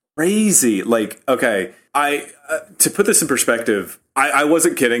crazy. Like, okay, to put this in perspective, I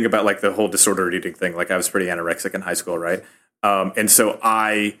wasn't kidding about like the whole disordered eating thing. Like, I was pretty anorexic in high school, right? And so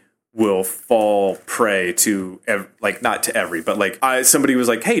I will fall prey to not to every, but somebody was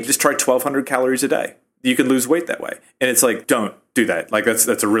like, hey, just try 1,200 calories a day. You can lose weight that way. And it's like, don't do that. Like,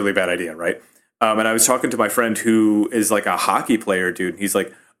 that's a really bad idea, right? And I was talking to my friend who is like a hockey player, dude. He's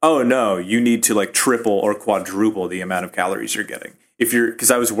like, oh no, you need to like triple or quadruple the amount of calories you're getting. Because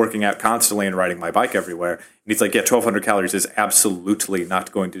I was working out constantly and riding my bike everywhere. And he's like, yeah, 1,200 calories is absolutely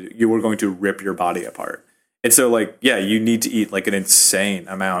not going to, you are going to rip your body apart. And so you need to eat like an insane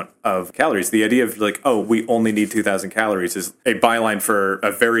amount of calories. The idea of like, oh, we only need 2,000 calories is a byline for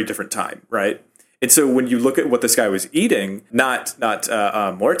a very different time, right? And so when you look at what this guy was eating, not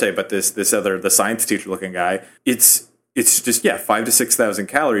Muerte, but this other, the science teacher looking guy, it's just 5,000 to 6,000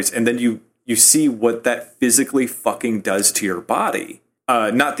 calories, and then you see what that physically fucking does to your body.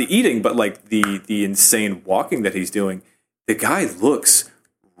 Not the eating, but like the insane walking that he's doing. The guy looks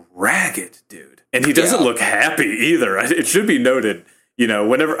ragged, dude, and he doesn't look happy either. It should be noted.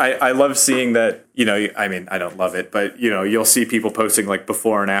 Whenever I love seeing that. I mean, I don't love it, but you'll see people posting like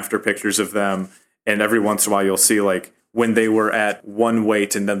before and after pictures of them. And every once in a while, you'll see like when they were at one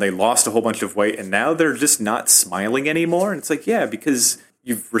weight and then they lost a whole bunch of weight and now they're just not smiling anymore. And it's like, yeah, because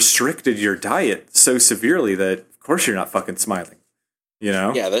you've restricted your diet so severely that of course you're not fucking smiling,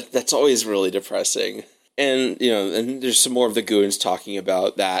 Yeah, that's always really depressing. And, and there's some more of the goons talking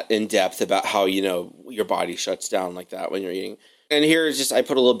about that in depth about how, your body shuts down like that when you're eating. And here is just, I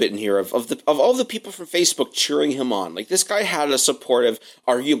put a little bit in here of all the people from Facebook cheering him on. Like, this guy had a supportive,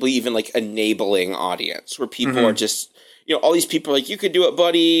 arguably even like enabling audience where people are just, all these people are like, you could do it,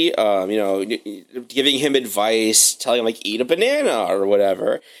 buddy. Giving him advice, telling him like, eat a banana or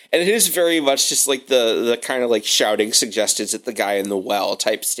whatever. And it is very much just like the kind of like shouting suggestions at the guy in the well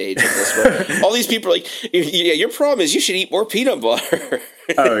type stage of this. Where all these people are like, yeah, your problem is you should eat more peanut butter.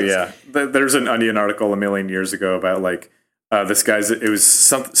 Oh yeah, there's an Onion article a million years ago about like this guy's. It was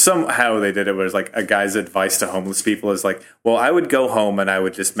somehow they did it was like a guy's advice to homeless people is like, well, I would go home and I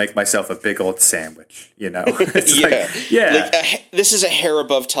would just make myself a big old sandwich. It's this is a hair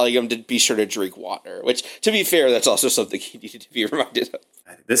above telling him to be sure to drink water. Which, to be fair, that's also something he needed to be reminded of.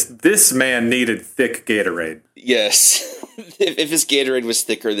 This man needed thick Gatorade. Yes, if his Gatorade was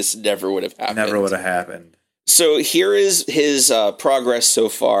thicker, this never would have happened. Never would have happened. So here is his progress so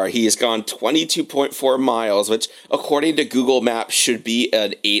far. He has gone 22.4 miles, which, according to Google Maps, should be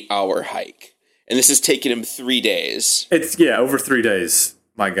an 8-hour hike. And this has taken him 3 days. It's, over 3 days.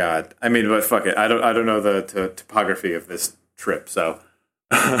 My God. I mean, but fuck it. I don't know the topography of this trip, so.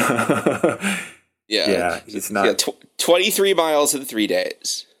 It's not. 23 miles in 3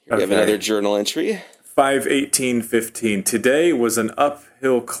 days. Here we have another journal entry. 5/18/15. Today was an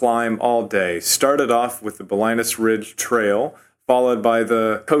uphill climb all day. Started off with the Bolinas Ridge Trail, followed by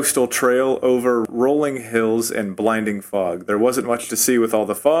the coastal trail over rolling hills and blinding fog. There wasn't much to see with all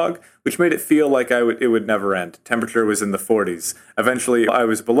the fog, which made it feel like it would never end. Temperature was in the 40s. Eventually, I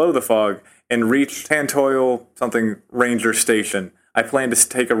was below the fog and reached Tantoil Ranger Station. I plan to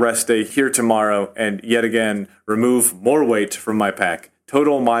take a rest day here tomorrow and yet again remove more weight from my pack.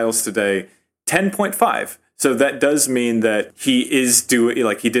 Total miles today, 10.5. So that does mean that he is doing,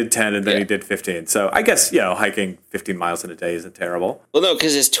 like, he did 10 and then he did 15. So I guess, hiking 15 miles in a day isn't terrible. Well, no,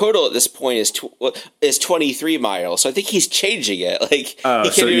 because his total at this point is 23 miles. So I think he's changing it. Like, he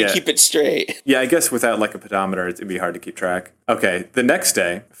can't even keep it straight. Yeah, I guess without, like, a pedometer, it'd be hard to keep track. Okay, the next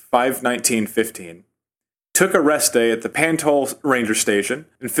day, 5/19/15. Took a rest day at the Pantol Ranger Station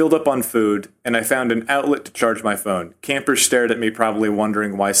and filled up on food, and I found an outlet to charge my phone. Campers stared at me, probably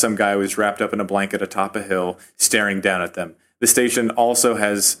wondering why some guy was wrapped up in a blanket atop a hill, staring down at them. The station also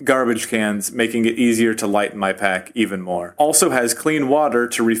has garbage cans, making it easier to lighten my pack even more. Also has clean water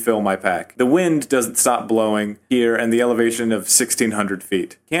to refill my pack. The wind doesn't stop blowing here, and the elevation of 1,600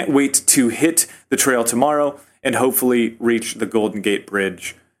 feet. Can't wait to hit the trail tomorrow and hopefully reach the Golden Gate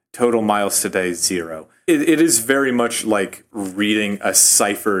Bridge. Total miles today, 0. It is very much like reading a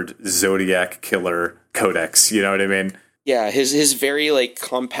ciphered Zodiac Killer codex, you know what I mean? Yeah, his very, like,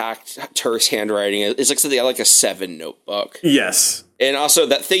 compact, terse handwriting is like something like a 7 notebook. Yes. And also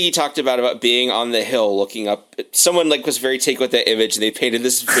that thing he talked about being on the hill looking up, someone, like, was very taken with that image, and they painted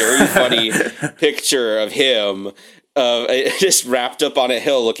this very funny picture of him just wrapped up on a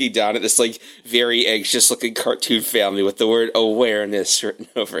hill looking down at this, like, very anxious-looking cartoon family with the word awareness written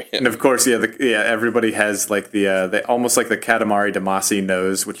over him. And, of course, everybody has, like, the almost like the Katamari Damacy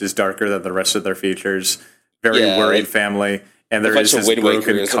nose, which is darker than the rest of their features. Very worried family. And there is this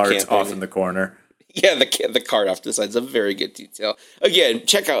broken cart off in the corner. Yeah, the cart off to the side is a very good detail. Again,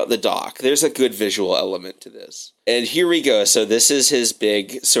 check out the doc. There's a good visual element to this. And here we go. So this is his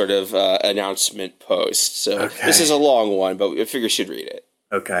big sort of announcement post. So This is a long one, but I figure you should read it.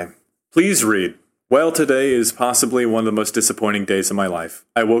 Okay. Please read. Well, today is possibly one of the most disappointing days of my life.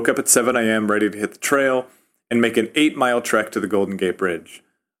 I woke up at 7 a.m. ready to hit the trail and make an 8-mile trek to the Golden Gate Bridge.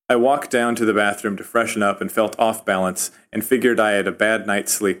 I walked down to the bathroom to freshen up and felt off balance and figured I had a bad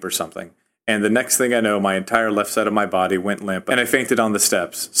night's sleep or something. And the next thing I know, my entire left side of my body went limp, and I fainted on the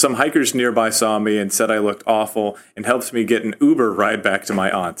steps. Some hikers nearby saw me and said I looked awful and helped me get an Uber ride back to my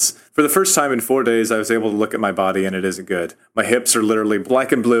aunt's. For the first time in 4 days, I was able to look at my body, and it isn't good. My hips are literally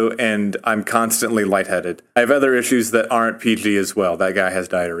black and blue, and I'm constantly lightheaded. I have other issues that aren't PG as well. That guy has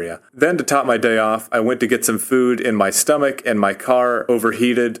diarrhea. Then, to top my day off, I went to get some food in my stomach, and my car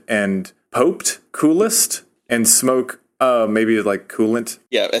overheated and coolest, and smoke. Maybe like coolant.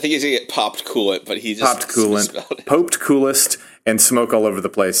 Yeah, I think he's gonna get popped coolant, but he just popped coolant, poped coolest, and smoke all over the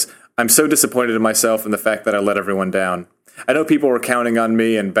place. I'm so disappointed in myself and the fact that I let everyone down. I know people were counting on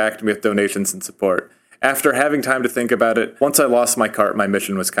me and backed me with donations and support. After having time to think about it, once I lost my cart, my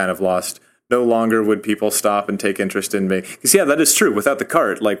mission was kind of lost. No longer would people stop and take interest in me. Because, that is true. Without the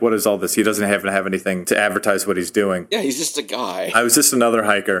cart, like, what is all this? He doesn't have to have anything to advertise what he's doing. Yeah, he's just a guy. I was just another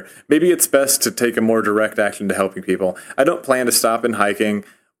hiker. Maybe it's best to take a more direct action to helping people. I don't plan to stop in hiking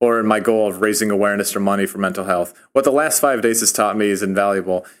or in my goal of raising awareness or money for mental health. What the last 5 days has taught me is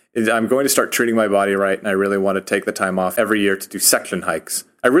invaluable. I'm going to start treating my body right, and I really want to take the time off every year to do section hikes.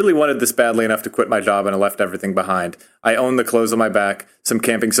 I really wanted this badly enough to quit my job, and I left everything behind. I own the clothes on my back, some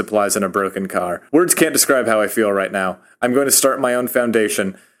camping supplies, and a broken car. Words can't describe how I feel right now. I'm going to start my own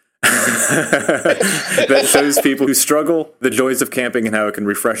foundation, that shows people who struggle the joys of camping and how it can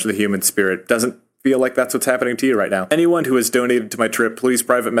refresh the human spirit. Doesn't feel like that's what's happening to you right now. Anyone who has donated to my trip, please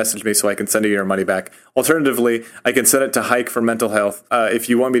private message me so I can send you your money back. Alternatively, I can send it to Hike for Mental Health if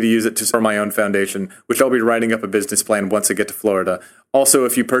you want me to use it for my own foundation, which I'll be writing up a business plan once I get to Florida. Also,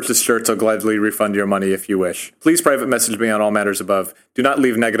 if you purchase shirts, I'll gladly refund your money if you wish. Please private message me on all matters above. Do not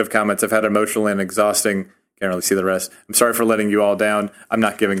leave negative comments. I've had emotional and exhausting. Can't really see the rest. I'm sorry for letting you all down. I'm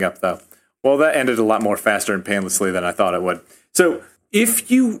not giving up, though. Well, that ended a lot more faster and painlessly than I thought it would. So,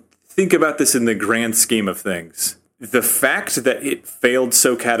 if you think about this in the grand scheme of things, the fact that it failed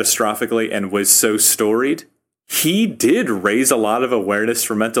so catastrophically and was so storied, he did raise a lot of awareness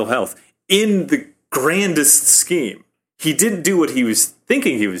for mental health in the grandest scheme. He didn't do what he was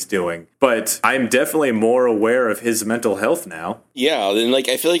thinking he was doing, but I'm definitely more aware of his mental health now. Yeah, and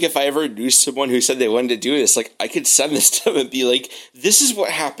I feel like if I ever knew someone who said they wanted to do this, I could send this to them and be like, this is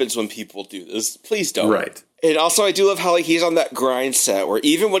what happens when people do this. Please don't. Right. And also, I do love how he's on that grind set where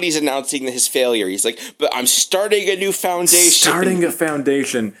even when he's announcing his failure, he's like, but I'm starting a new foundation. Starting a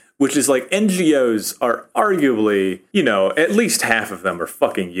foundation, which is like NGOs are arguably, at least half of them are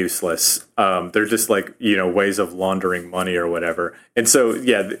fucking useless. They're just ways of laundering money or whatever. And so,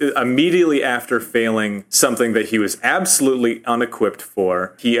 yeah, immediately after failing something that he was absolutely unequipped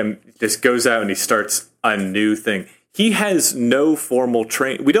for, he just goes out and he starts a new thing. He has no formal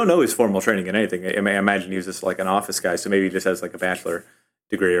training. We don't know his formal training in anything. I imagine he was just an office guy, so maybe he just has a bachelor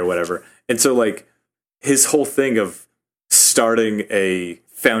degree or whatever. And so his whole thing of starting a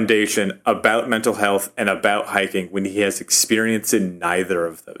foundation about mental health and about hiking when he has experience in neither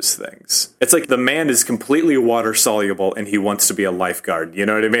of those things. It's like the man is completely water soluble and he wants to be a lifeguard. You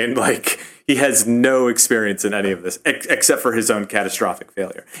know what I mean? He has no experience in any of this except for his own catastrophic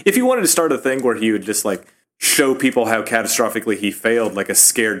failure. If he wanted to start a thing where he would just show people how catastrophically he failed, like a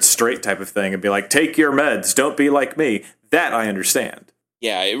scared straight type of thing, and be like, take your meds, don't be like me, that I understand.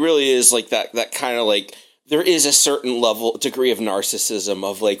 Yeah, it really is that kind of there is a certain degree of narcissism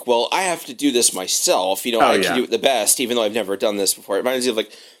of well, I have to do this myself. I can do it the best, even though I've never done this before. It reminds me of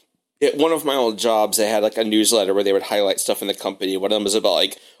at one of my old jobs, they had a newsletter where they would highlight stuff in the company. One of them was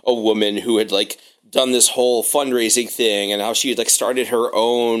about a woman who had done this whole fundraising thing and how she had started her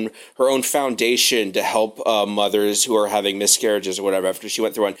own foundation to help mothers who are having miscarriages or whatever after she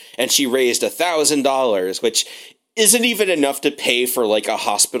went through one, and she raised $1,000, which isn't even enough to pay for a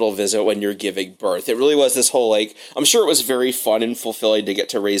hospital visit when you're giving birth. It really was this whole I'm sure it was very fun and fulfilling to get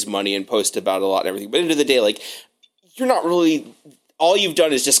to raise money and post about it a lot and everything, but at the end of the day, you're not really. All you've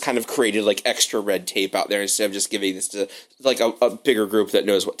done is just kind of created extra red tape out there instead of just giving this to a bigger group that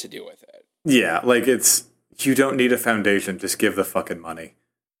knows what to do with it. Yeah, you don't need a foundation, just give the fucking money.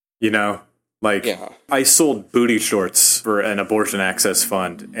 Yeah. I sold booty shorts for an abortion access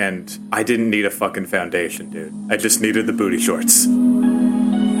fund, and I didn't need a fucking foundation, dude. I just needed the booty shorts.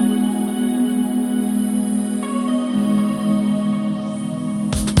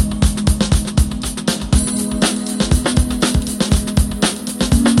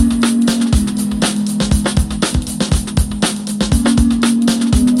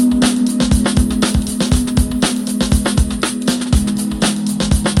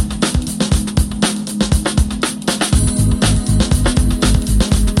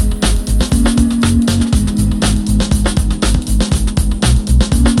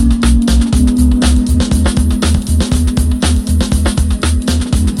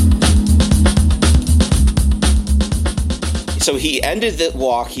 So he ended the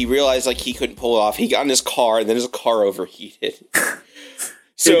walk. He realized he couldn't pull it off. He got in his car, and then his car overheated.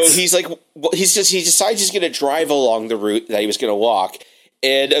 So he decides he's going to drive along the route that he was going to walk,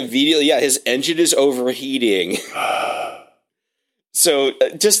 and immediately, his engine is overheating. So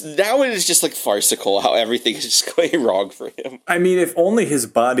just now it is just farcical how everything is just going wrong for him. I mean, if only his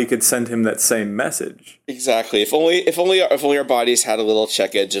body could send him that same message. Exactly. If only our bodies had a little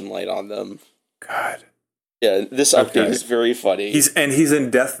check engine light on them. God. Yeah, this update is very funny. He's in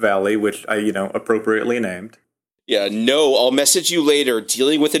Death Valley, which I, appropriately named. Yeah, no, I'll message you later.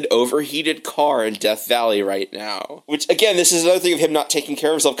 Dealing with an overheated car in Death Valley right now. Which, again, this is another thing of him not taking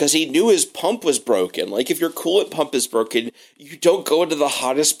care of himself because he knew his pump was broken. If your coolant pump is broken, you don't go into the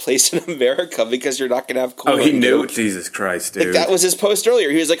hottest place in America because you're not going to have coolant. Oh, he knew? Jesus Christ, dude. That was his post earlier.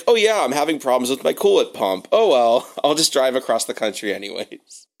 He was like, oh yeah, I'm having problems with my coolant pump. Oh well, I'll just drive across the country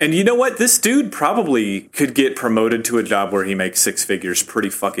anyways. And you know what? This dude probably could get promoted to a job where he makes six figures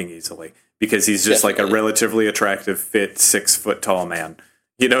pretty fucking easily. Because he's just a relatively attractive, fit, 6 foot tall man.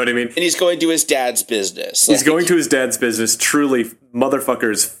 You know what I mean? And he's going to his dad's business. He's going to his dad's business. Truly,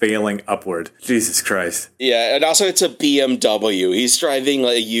 motherfucker is failing upward. Jesus Christ. Yeah, and also it's a BMW. He's driving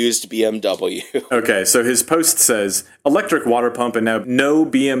a used BMW. Okay, so his post says, electric water pump and now no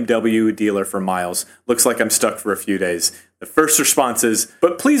BMW dealer for miles. Looks like I'm stuck for a few days. The first response is,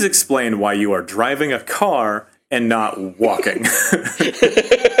 but please explain why you are driving a car and not walking.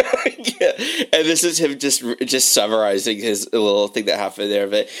 Yeah, and this is him just summarizing his little thing that happened there.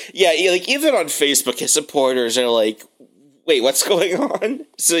 But yeah, like even on Facebook, his supporters are like, wait, what's going on?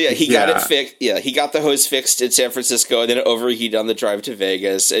 So yeah, he got it fixed. Yeah, he got the hose fixed in San Francisco and then it overheated on the drive to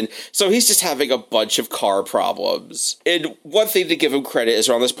Vegas. And so he's just having a bunch of car problems. And one thing to give him credit is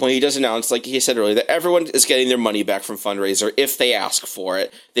around this point, he does announce, like he said earlier, that everyone is getting their money back from fundraiser if they ask for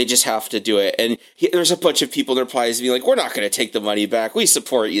it. They just have to do it. And there's a bunch of people in replies being like, we're not going to take the money back. We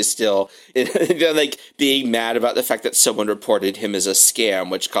support you still. And then like being mad about the fact that someone reported him as a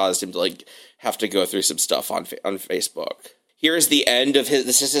scam, which caused him to like have to go through some stuff on Facebook. Here's the end of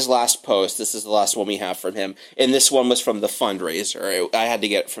this is his last post. This is the last one we have from him. And this one was from the fundraiser. I had to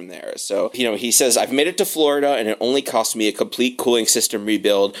get it from there. So, he says, I've made it to Florida and it only cost me a complete cooling system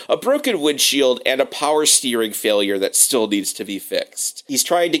rebuild, a broken windshield, and a power steering failure that still needs to be fixed. He's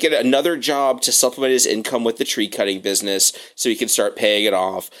trying to get another job to supplement his income with the tree cutting business so he can start paying it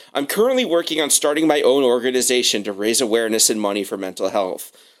off. I'm currently working on starting my own organization to raise awareness and money for mental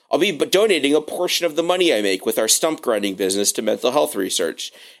health. I'll be donating a portion of the money I make with our stump grinding business to mental health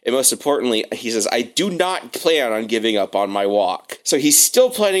research. And most importantly, he says, I do not plan on giving up on my walk. So he's still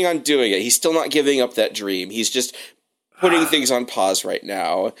planning on doing it. He's still not giving up that dream. He's just putting things on pause right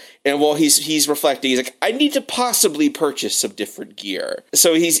now. And while he's reflecting, he's like, I need to possibly purchase some different gear.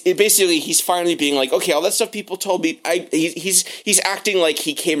 So he's finally being like, okay, all that stuff people told me, he's acting like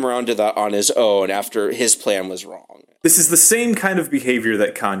he came around to that on his own after his plan was wrong. This is the same kind of behavior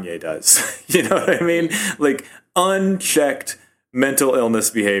that Kanye does. You know what I mean? Like unchecked mental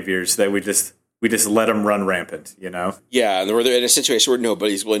illness behaviors that we just let them run rampant, you know? Yeah, and they're in a situation where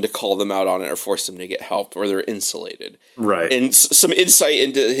nobody's willing to call them out on it or force them to get help, or they're insulated. Right. And some insight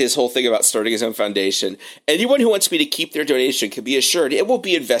into his whole thing about starting his own foundation. Anyone who wants me to keep their donation can be assured it will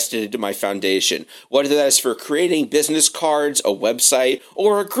be invested into my foundation, whether that is for creating business cards, a website,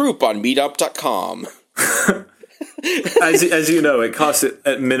 or a group on meetup.com. As you know, it costs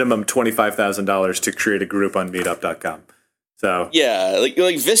at minimum $25,000 to create a group on meetup.com. So yeah, like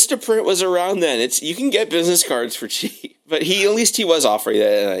Vistaprint was around then. You can get business cards for cheap, but at least he was offering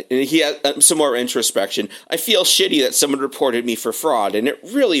that. And he had some more introspection. I feel shitty that someone reported me for fraud, and it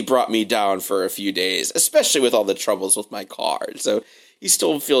really brought me down for a few days, especially with all the troubles with my card. So he's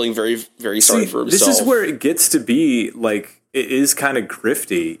still feeling very, very sorry for himself. This is where it gets to be like it is kind of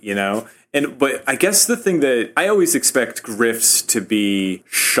grifty, you know. But I guess the thing that I always expect grifts to be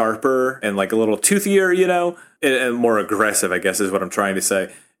sharper and like a little toothier, you know, and more aggressive, I guess is what I'm trying to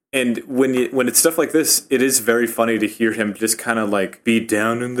say. And when it's stuff like this, it is very funny to hear him just kind of like be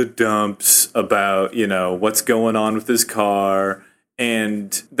down in the dumps about, you know, what's going on with his car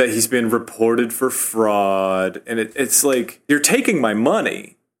and that he's been reported for fraud. And it's like, you're taking my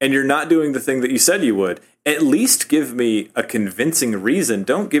money and you're not doing the thing that you said you would. At least give me a convincing reason.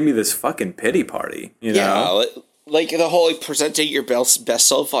 Don't give me this fucking pity party, you know? Yeah, like the whole presenting your best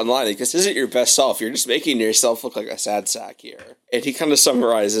self online. Like, this isn't your best self. You're just making yourself look like a sad sack here. And he kind of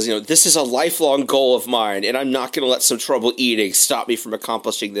summarizes, you know, this is a lifelong goal of mine, and I'm not going to let some trouble eating stop me from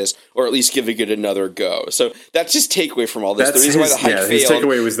accomplishing this, or at least giving it another go. So that's his takeaway from all this. That's the reason why the hike failed. His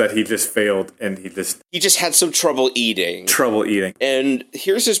takeaway was that he just failed, and he just had some trouble eating. And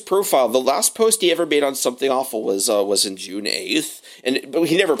here's his profile. The last post he ever made on Something Awful was in June 8th, but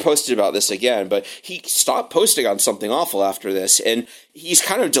he never posted about this again. But he stopped posting on Something Awful after this, and he's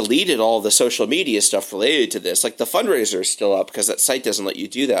kind of deleted all the social media stuff related to this. Like the fundraiser is still up because that site doesn't let you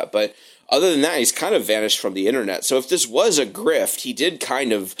do that. But other than that, he's kind of vanished from the internet. So if this was a grift, he did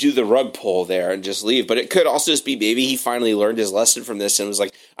kind of do the rug pull there and just leave. But it could also just be maybe he finally learned his lesson from this and was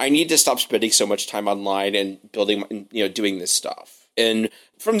like, I need to stop spending so much time online and building, you know, doing this stuff. And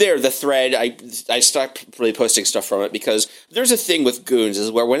from there, the thread, I stopped really posting stuff from it because there's a thing with goons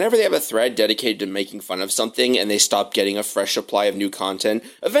is where whenever they have a thread dedicated to making fun of something and they stop getting a fresh supply of new content,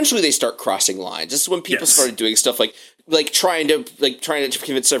 eventually they start crossing lines. This is when people started doing stuff like trying to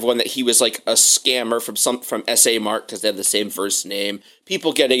convince everyone that he was like a scammer from SA Mark because they have the same first name.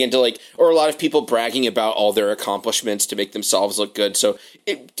 People getting into or a lot of people bragging about all their accomplishments to make themselves look good. So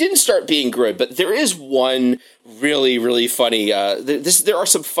it didn't start being good, but there is one really, really funny. There are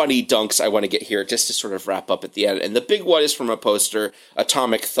some funny dunks I want to get here just to sort of wrap up at the end. And the big one is from a poster,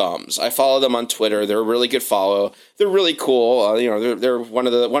 Atomic Thumbs. I follow them on Twitter. They're a really good follow. They're really cool. They're one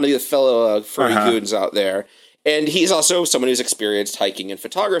of the fellow furry goons out there. And he's also someone who's experienced hiking and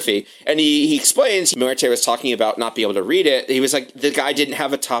photography. And he explains, Muerte was talking about not being able to read it. He was like, the guy didn't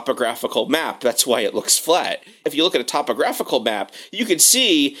have a topographical map. That's why it looks flat. If you look at a topographical map, you can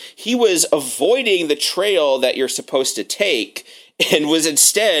see he was avoiding the trail that you're supposed to take and was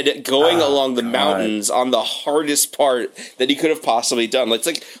instead going along the mountains on the hardest part that he could have possibly done. It's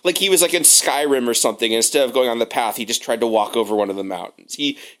like he was like in Skyrim or something. And instead of going on the path, he just tried to walk over one of the mountains.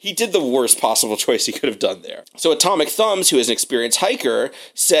 He did the worst possible choice he could have done there. So Atomic Thumbs, who is an experienced hiker,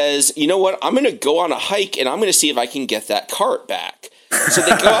 says, you know what? I'm going to go on a hike and I'm going to see if I can get that cart back. So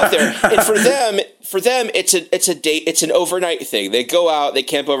they go out there, and for them, it's an overnight thing. They go out, they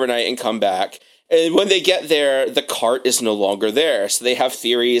camp overnight, and come back. And when they get there, the cart is no longer there. So they have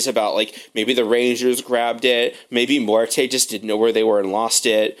theories about, like, maybe the Rangers grabbed it. Maybe Muerte just didn't know where they were and lost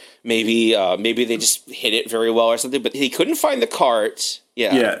it. Maybe they just hid it very well or something. But he couldn't find the cart.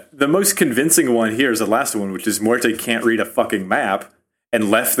 Yeah. The most convincing one here is the last one, which is Muerte can't read a fucking map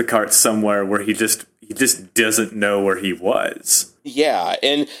and left the cart somewhere where he just doesn't know where he was. Yeah,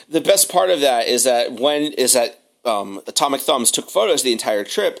 and the best part of that is that Atomic Thumbs took photos of the entire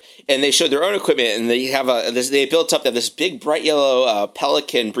trip, and they showed their own equipment, and they built up this big bright yellow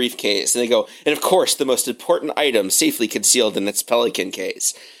Pelican briefcase, and they go, and of course the most important item safely concealed in its Pelican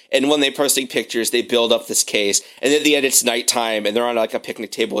case. And when they're posting pictures, they build up this case, and at the end it's nighttime, and they're on like a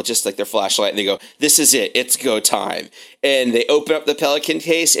picnic table with just like their flashlight, and they go, this is it, it's go time. And they open up the Pelican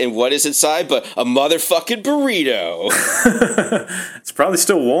case, and what is inside but a motherfucking burrito? It's probably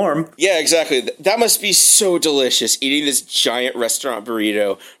still warm. Yeah, exactly. That must be so delicious, eating this giant restaurant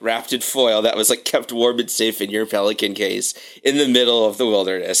burrito wrapped in foil that was like kept warm and safe in your Pelican case in the middle of the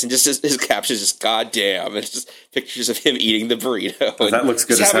wilderness. And just his caption is just, God damn. It's just pictures of him eating the burrito. Oh, that looks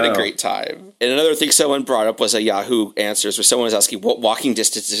good as hell. Having a great time. And another thing someone brought up was a Yahoo Answers where someone was asking what walking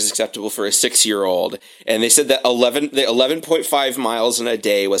distance is acceptable for a 6-year-old. And they said that 11.5 miles in a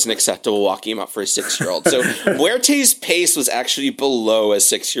day was an acceptable walking amount for a 6-year-old. So Muerte's pace was actually below a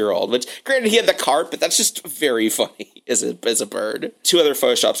 6-year-old, which granted he had the cart, but that's just very funny as a bird. Two other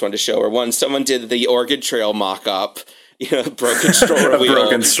photoshops I wanted to show were one, someone did the Oregon Trail mock-up, broken stroller wheel.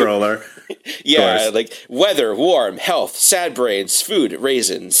 Broken stroller. Yeah, like weather, warm, health, sad brains, food,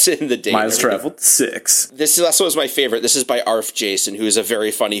 raisins in the day. Miles traveled 6. This last one was my favorite. This is by Arf Jason, who is a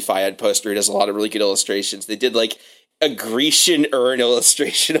very funny FIAD poster. He does a lot of really good illustrations. They did like a Grecian urn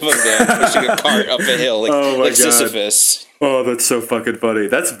illustration of a man pushing a cart up a hill, like Sisyphus. Oh, that's so fucking funny.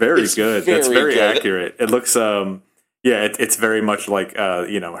 That's very good. That's very accurate. It looks, it's very much like,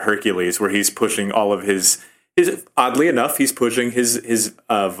 Hercules, where he's pushing all of his oddly enough, he's pushing his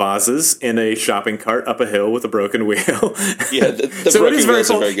vases in a shopping cart up a hill with a broken wheel. Yeah, the so broken it is very wheels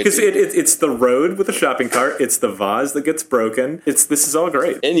cool are very good. because it's the road with the shopping cart. It's the vase that gets broken. This is all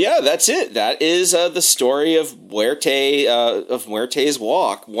great. And yeah, that's it. That is the story of Muerte's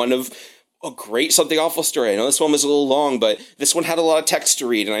walk. One of a great something awful story. I know this one was a little long, but this one had a lot of text to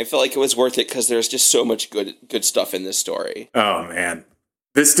read, and I felt like it was worth it because there's just so much good stuff in this story. Oh man,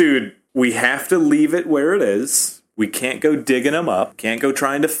 this dude. We have to leave it where it is. We can't go digging him up. Can't go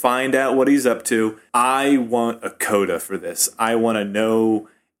trying to find out what he's up to. I want a coda for this. I want to know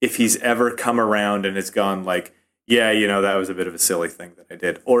if he's ever come around and has gone like, yeah, that was a bit of a silly thing that I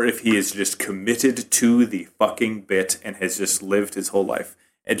did. Or if he is just committed to the fucking bit and has just lived his whole life.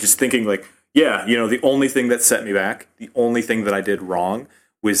 And just thinking like, yeah, the only thing that set me back, the only thing that I did wrong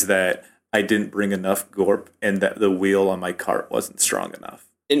was that I didn't bring enough gorp and that the wheel on my cart wasn't strong enough.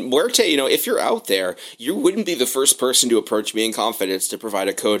 And Muerte, if you're out there, you wouldn't be the first person to approach me in confidence to provide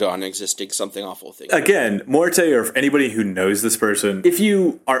a coda on existing something awful thing. Again, Muerte, or anybody who knows this person, if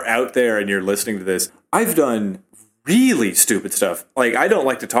you are out there and you're listening to this, I've done really stupid stuff. Like, I don't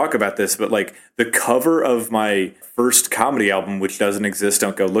like to talk about this, but like the cover of my first comedy album, which doesn't exist,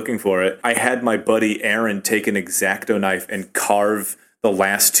 don't go looking for it, I had my buddy Aaron take an X-Acto knife and carve the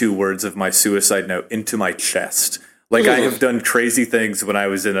last 2 words of my suicide note into my chest. Like, I have done crazy things when I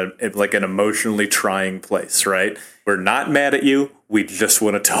was in an emotionally trying place, right? We're not mad at you. We just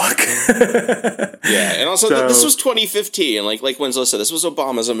want to talk. Yeah, and also this was 2015, and like Winslow said, this was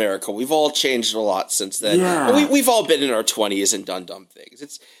Obama's America. We've all changed a lot since then. Yeah. We've all been in our 20s and done dumb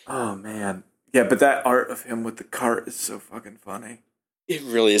things. Oh, man. Yeah, but that art of him with the cart is so fucking funny. It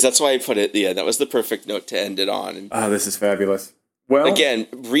really is. That's why I put it, that was the perfect note to end it on. Oh, this is fabulous. Well, again,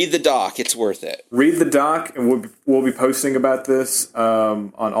 read the doc. It's worth it. Read the doc, and we'll be posting about this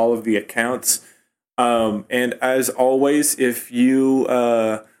on all of the accounts. And as always, if you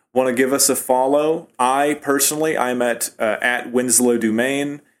want to give us a follow, I'm at Winslow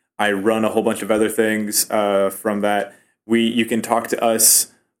Dumain. I run a whole bunch of other things from that. You can talk to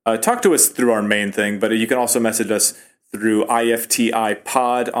us through our main thing, but you can also message us through IFTI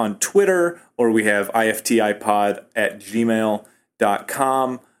Pod on Twitter, or we have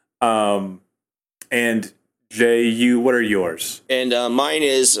IFTIPod@gmail.com. And Jay, what are yours? And mine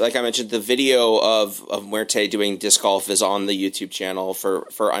is, like I mentioned, the video of Muerte doing disc golf is on the YouTube channel for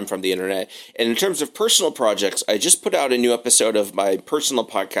I'm From the Internet. And in terms of personal projects, I just put out a new episode of my personal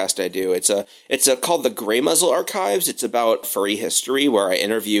podcast I do. It's called the Grey Muzzle Archives. It's about furry history, where I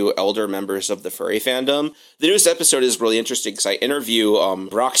interview elder members of the furry fandom. The newest episode is really interesting because I interview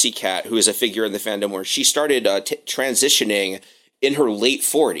Roxy Cat, who is a figure in the fandom where she started transitioning in her late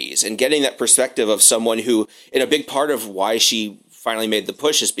 40s, and getting that perspective of someone who, and a big part of why she finally made the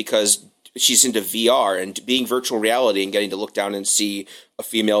push is because she's into VR and being virtual reality and getting to look down and see a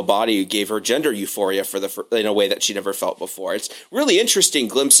female body gave her gender euphoria in a way that she never felt before. It's really interesting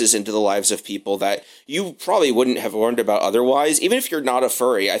glimpses into the lives of people that you probably wouldn't have learned about otherwise. Even if you're not a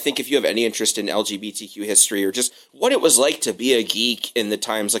furry, I think if you have any interest in LGBTQ history or just what it was like to be a geek in the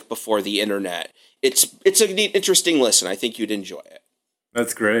times like before the internet, it's a neat, interesting listen. I think you'd enjoy it.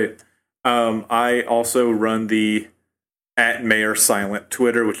 That's great. I also run the @MayorSilent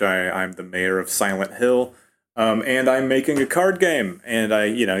Twitter, which I'm the mayor of Silent Hill, and I'm making a card game. And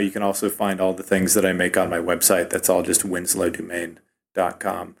you can also find all the things that I make on my website. That's all just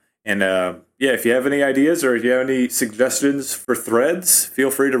winslowdomain.com. And if you have any ideas or if you have any suggestions for threads, feel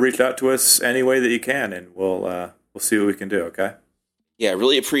free to reach out to us any way that you can, and we'll see what we can do. Okay. Yeah,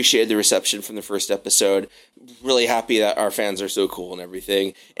 really appreciated the reception from the first episode. Really happy that our fans are so cool and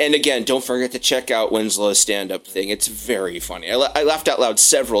everything. And again, don't forget to check out Winslow's stand-up thing. It's very funny. I laughed out loud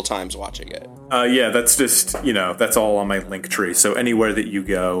several times watching it. That's just, that's all on my link tree. So anywhere that you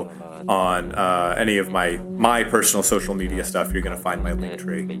go on any of my personal social media stuff, you're going to find my link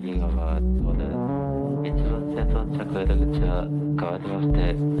tree.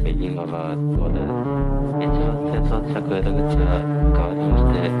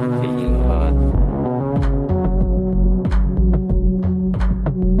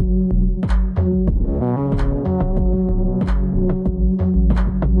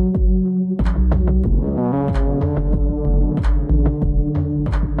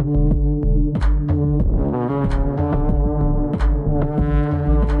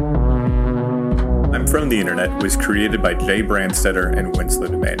 From the Internet was created by Jay Brandstetter and Winslow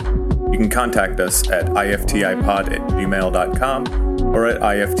Dumain. You can contact us at iftipod@gmail.com or at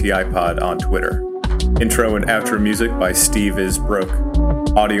iftipod on Twitter. Intro and outro music by Steve Is Broke.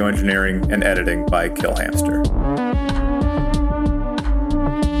 Audio engineering and editing by Killhamster.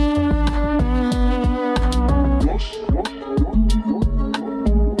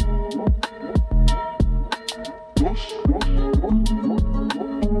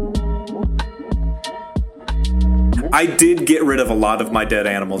 I did get rid of a lot of my dead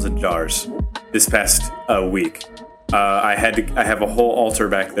animals in jars this past week. I have a whole altar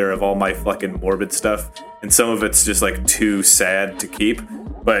back there of all my fucking morbid stuff, and some of it's just like too sad to keep.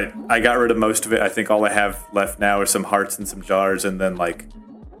 But I got rid of most of it. I think all I have left now are some hearts in some jars, and then I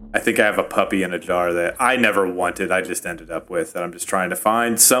think I have a puppy in a jar that I never wanted. I just ended up with, and I'm just trying to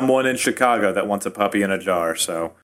find someone in Chicago that wants a puppy in a jar. So